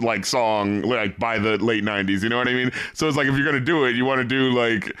 famous like song like by the late 90s, you know what I mean? So it's like, if you're going to do it, you want to do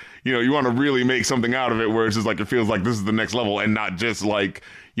like, you know, you want to really make something out of it where it's just like, it feels like this is the next level and not just like,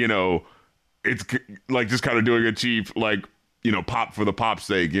 you know, it's like just kind of doing a cheap, like, pop for the pop's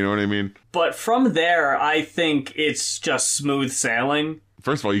sake. You know what I mean? But from there, I think it's just smooth sailing.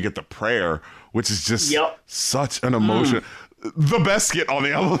 First of all, you get the prayer, which is just such an emotion. The best skit on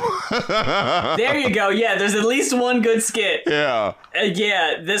the album. There you go. Yeah, there's at least one good skit. Yeah.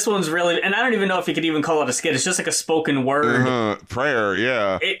 Yeah, this one's really... And I don't even know if you could even call it a skit. It's just like a spoken word. Prayer,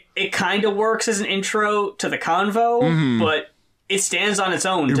 yeah. It kind of works as an intro to the convo, but it stands on its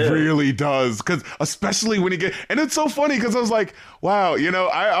own, too. It really does. Because especially when you get... And it's so funny because I was like, wow,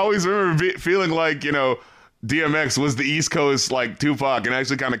 I always remember feeling like, DMX was the East Coast like Tupac and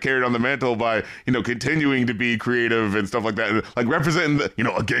actually kind of carried on the mantle by, continuing to be creative and stuff like that. And, like representing,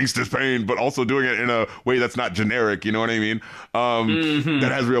 a gangster's pain, but also doing it in a way that's not generic. You know what I mean?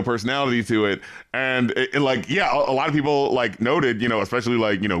 That has real personality to it. And a lot of people like noted, especially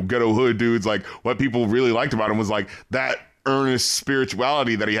like, ghetto hood dudes, like what people really liked about him was like that earnest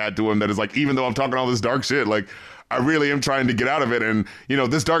spirituality that he had to him. That is like, even though I'm talking all this dark shit, like, I really am trying to get out of it. And,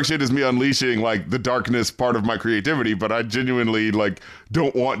 this dark shit is me unleashing like the darkness part of my creativity, but I genuinely like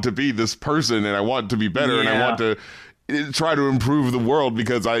don't want to be this person and I want to be better and I want to try to improve the world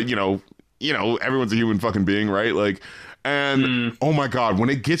because everyone's a human fucking being, right? Like, and oh my God, when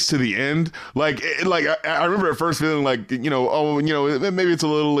it gets to the end, I remember at first feeling like, maybe it's a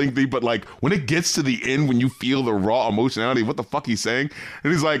little lengthy, but like when it gets to the end, when you feel the raw emotionality of what the fuck he's saying,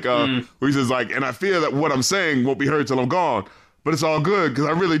 and he's like, where he says like, and I fear that what I'm saying won't be heard till I'm gone, but it's all good because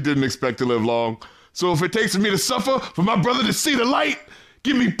I really didn't expect to live long. So if it takes for me to suffer, for my brother to see the light,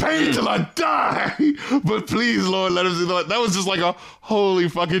 give me pain till I die. But please, Lord, let him see the light. That was just like a holy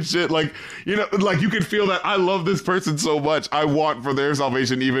fucking shit. Like, like you could feel that I love this person so much. I want for their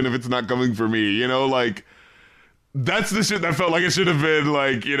salvation, even if it's not coming for me, like that's the shit that felt like it should have been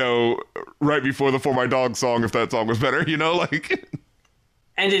like, right before the For My Dog song, if that song was better, like.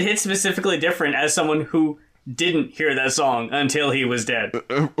 And it hits specifically different as someone who didn't hear that song until he was dead.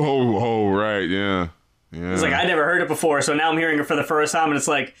 Right. Yeah. Yeah. It's like, I never heard it before, so now I'm hearing it for the first time, and it's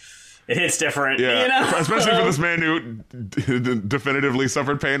like, it hits different, Especially for this man who definitively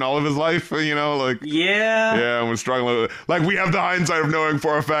suffered pain all of his life, like... Yeah. Yeah, and was struggling with it. Like, we have the hindsight of knowing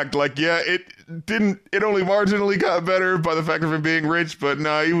for a fact, like, it only marginally got better by the fact of him being rich, but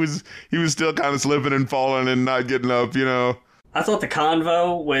no, he was still kind of slipping and falling and not getting up, I thought the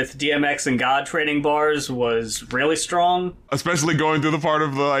convo with DMX and God trading bars was really strong. Especially going through the part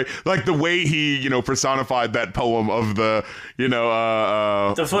of the, like the way he, personified that poem of the,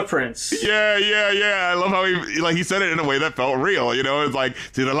 the footprints. Yeah. I love how he said it in a way that felt real, It's like,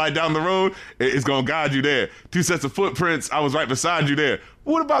 see the light down the road? It's going to guide you there. 2 sets of footprints, I was right beside you there.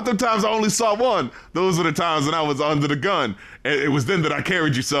 What about the times I only saw one? Those were the times when I was under the gun. And it was then that I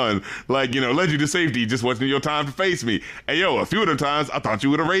carried you, son. Like, led you to safety. Just wasn't your time to face me. And yo, a few of the times I thought you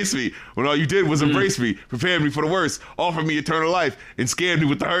would erase me. When all you did was embrace me, prepared me for the worst, offered me eternal life, and scared me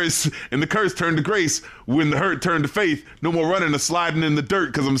with the hearse. And the curse turned to grace when the hurt turned to faith. No more running or sliding in the dirt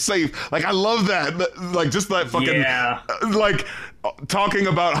because I'm safe. Like, I love that. Like, just that fucking, talking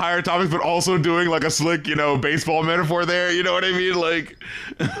about higher topics, but also doing like a slick, baseball metaphor there. You know what I mean? Like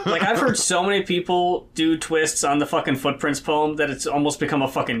I've heard so many people do twists on the fucking footprints poem that it's almost become a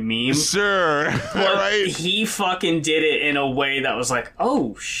fucking meme. Sure. But right? he fucking did it in a way that was like,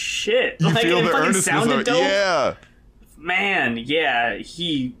 oh shit. You like, feel it the fucking earnestness sounded of it. dope. Yeah. Man, yeah,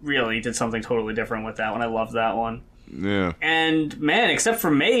 he really did something totally different with that one. I love that one. Yeah. And man, except for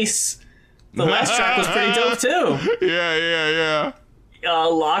Mace, the last track was pretty dope too. Yeah.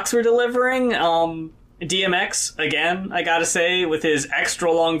 Locks were delivering. DMX, again, I gotta say, with his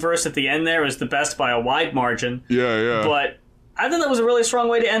extra long verse at the end there, was the best by a wide margin. Yeah. But I thought that was a really strong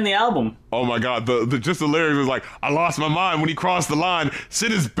way to end the album. Oh my God, just the lyrics was like, I lost my mind when he crossed the line,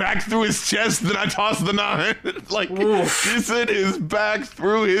 sent his back through his chest, then I tossed the 9. Like, he sent his back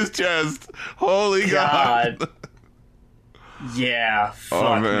through his chest. Holy God. Yeah,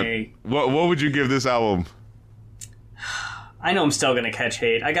 fuck me. What would you give this album? I know I'm still gonna catch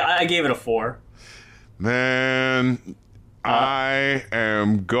hate. I gave it a 4. Man, I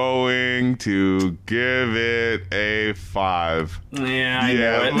am going to give it a 5. Yeah, I knew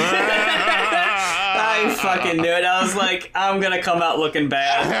it. I fucking knew it. I was like, I'm gonna come out looking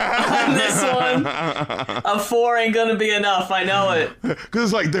bad on this one. A 4 ain't gonna be enough. I know it.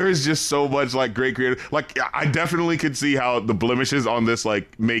 Because like there is just so much like great creative. Like I definitely could see how the blemishes on this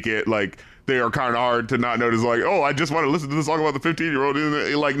like make it like they are kind of hard to not notice. Like, oh, I just want to listen to the song about the 15-year-old.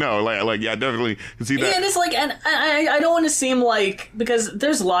 Like, no, like yeah, I definitely can see that. Yeah, and it's like, and I don't want to seem like, because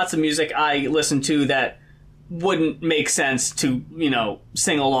there's lots of music I listen to that wouldn't make sense to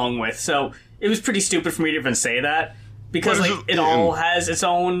sing along with. So it was pretty stupid for me to even say that because like it all has its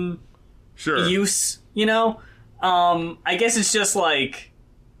own use, I guess it's just like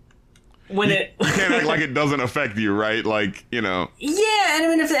when you can't act like it doesn't affect you, right? Like, you know. Yeah, and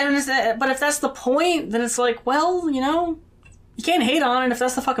I mean, but if that's the point, then it's like, well, you know, you can't hate on it if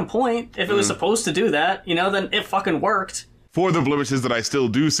that's the fucking point. If it was supposed to do that, you know, then it fucking worked. For the blemishes that I still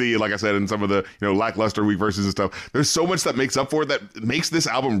do see, like I said, in some of the, you know, lackluster weak verses and stuff, there's so much that makes up for it that makes this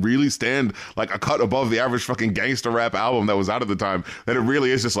album really stand like a cut above the average fucking gangster rap album that was out at the time. That it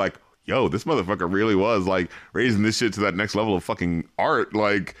really is just like, yo, this motherfucker really was like raising this shit to that next level of fucking art.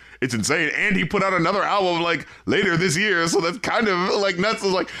 Like, it's insane. And he put out another album like later this year. So that's kind of like nuts.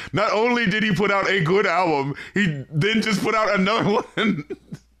 Like, not only did he put out a good album, he then just put out another one.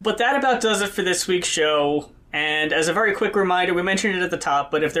 But that about does it for this week's show. And as a very quick reminder, we mentioned it at the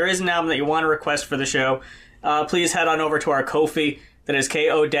top, but if there is an album that you want to request for the show, please head on over to our Ko-fi. That is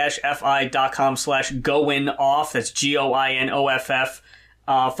ko-fi.com/goinoff. That's GOINOFF.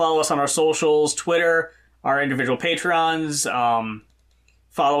 Follow us on our socials, Twitter, our individual Patrons.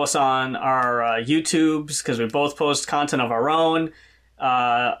 Follow us on our YouTubes, because we both post content of our own.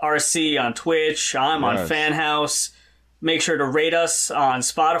 RC on Twitch. I'm on Fanhouse. Make sure to rate us on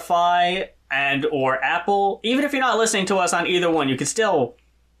Spotify and or Apple. Even if you're not listening to us on either one, you can still,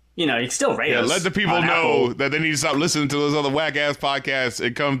 rate us. Yeah, let the people know that they need to stop listening to those other whack ass podcasts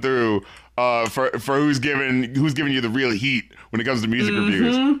and come through for who's giving you the real heat when it comes to music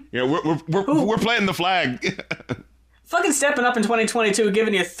reviews. You know, we're planting the flag. Fucking stepping up in 2022,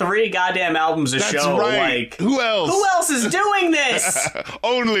 giving you 3 goddamn albums a show. Right. Like, who else? Who else is doing this?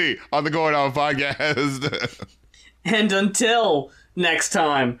 Only on the Going On podcast. And until next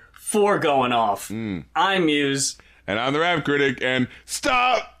time, for Going Off, I'm Muse. And I'm the Rap Critic. And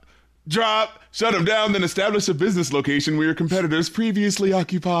stop, drop, shut them down, then establish a business location where your competitors previously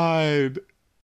occupied.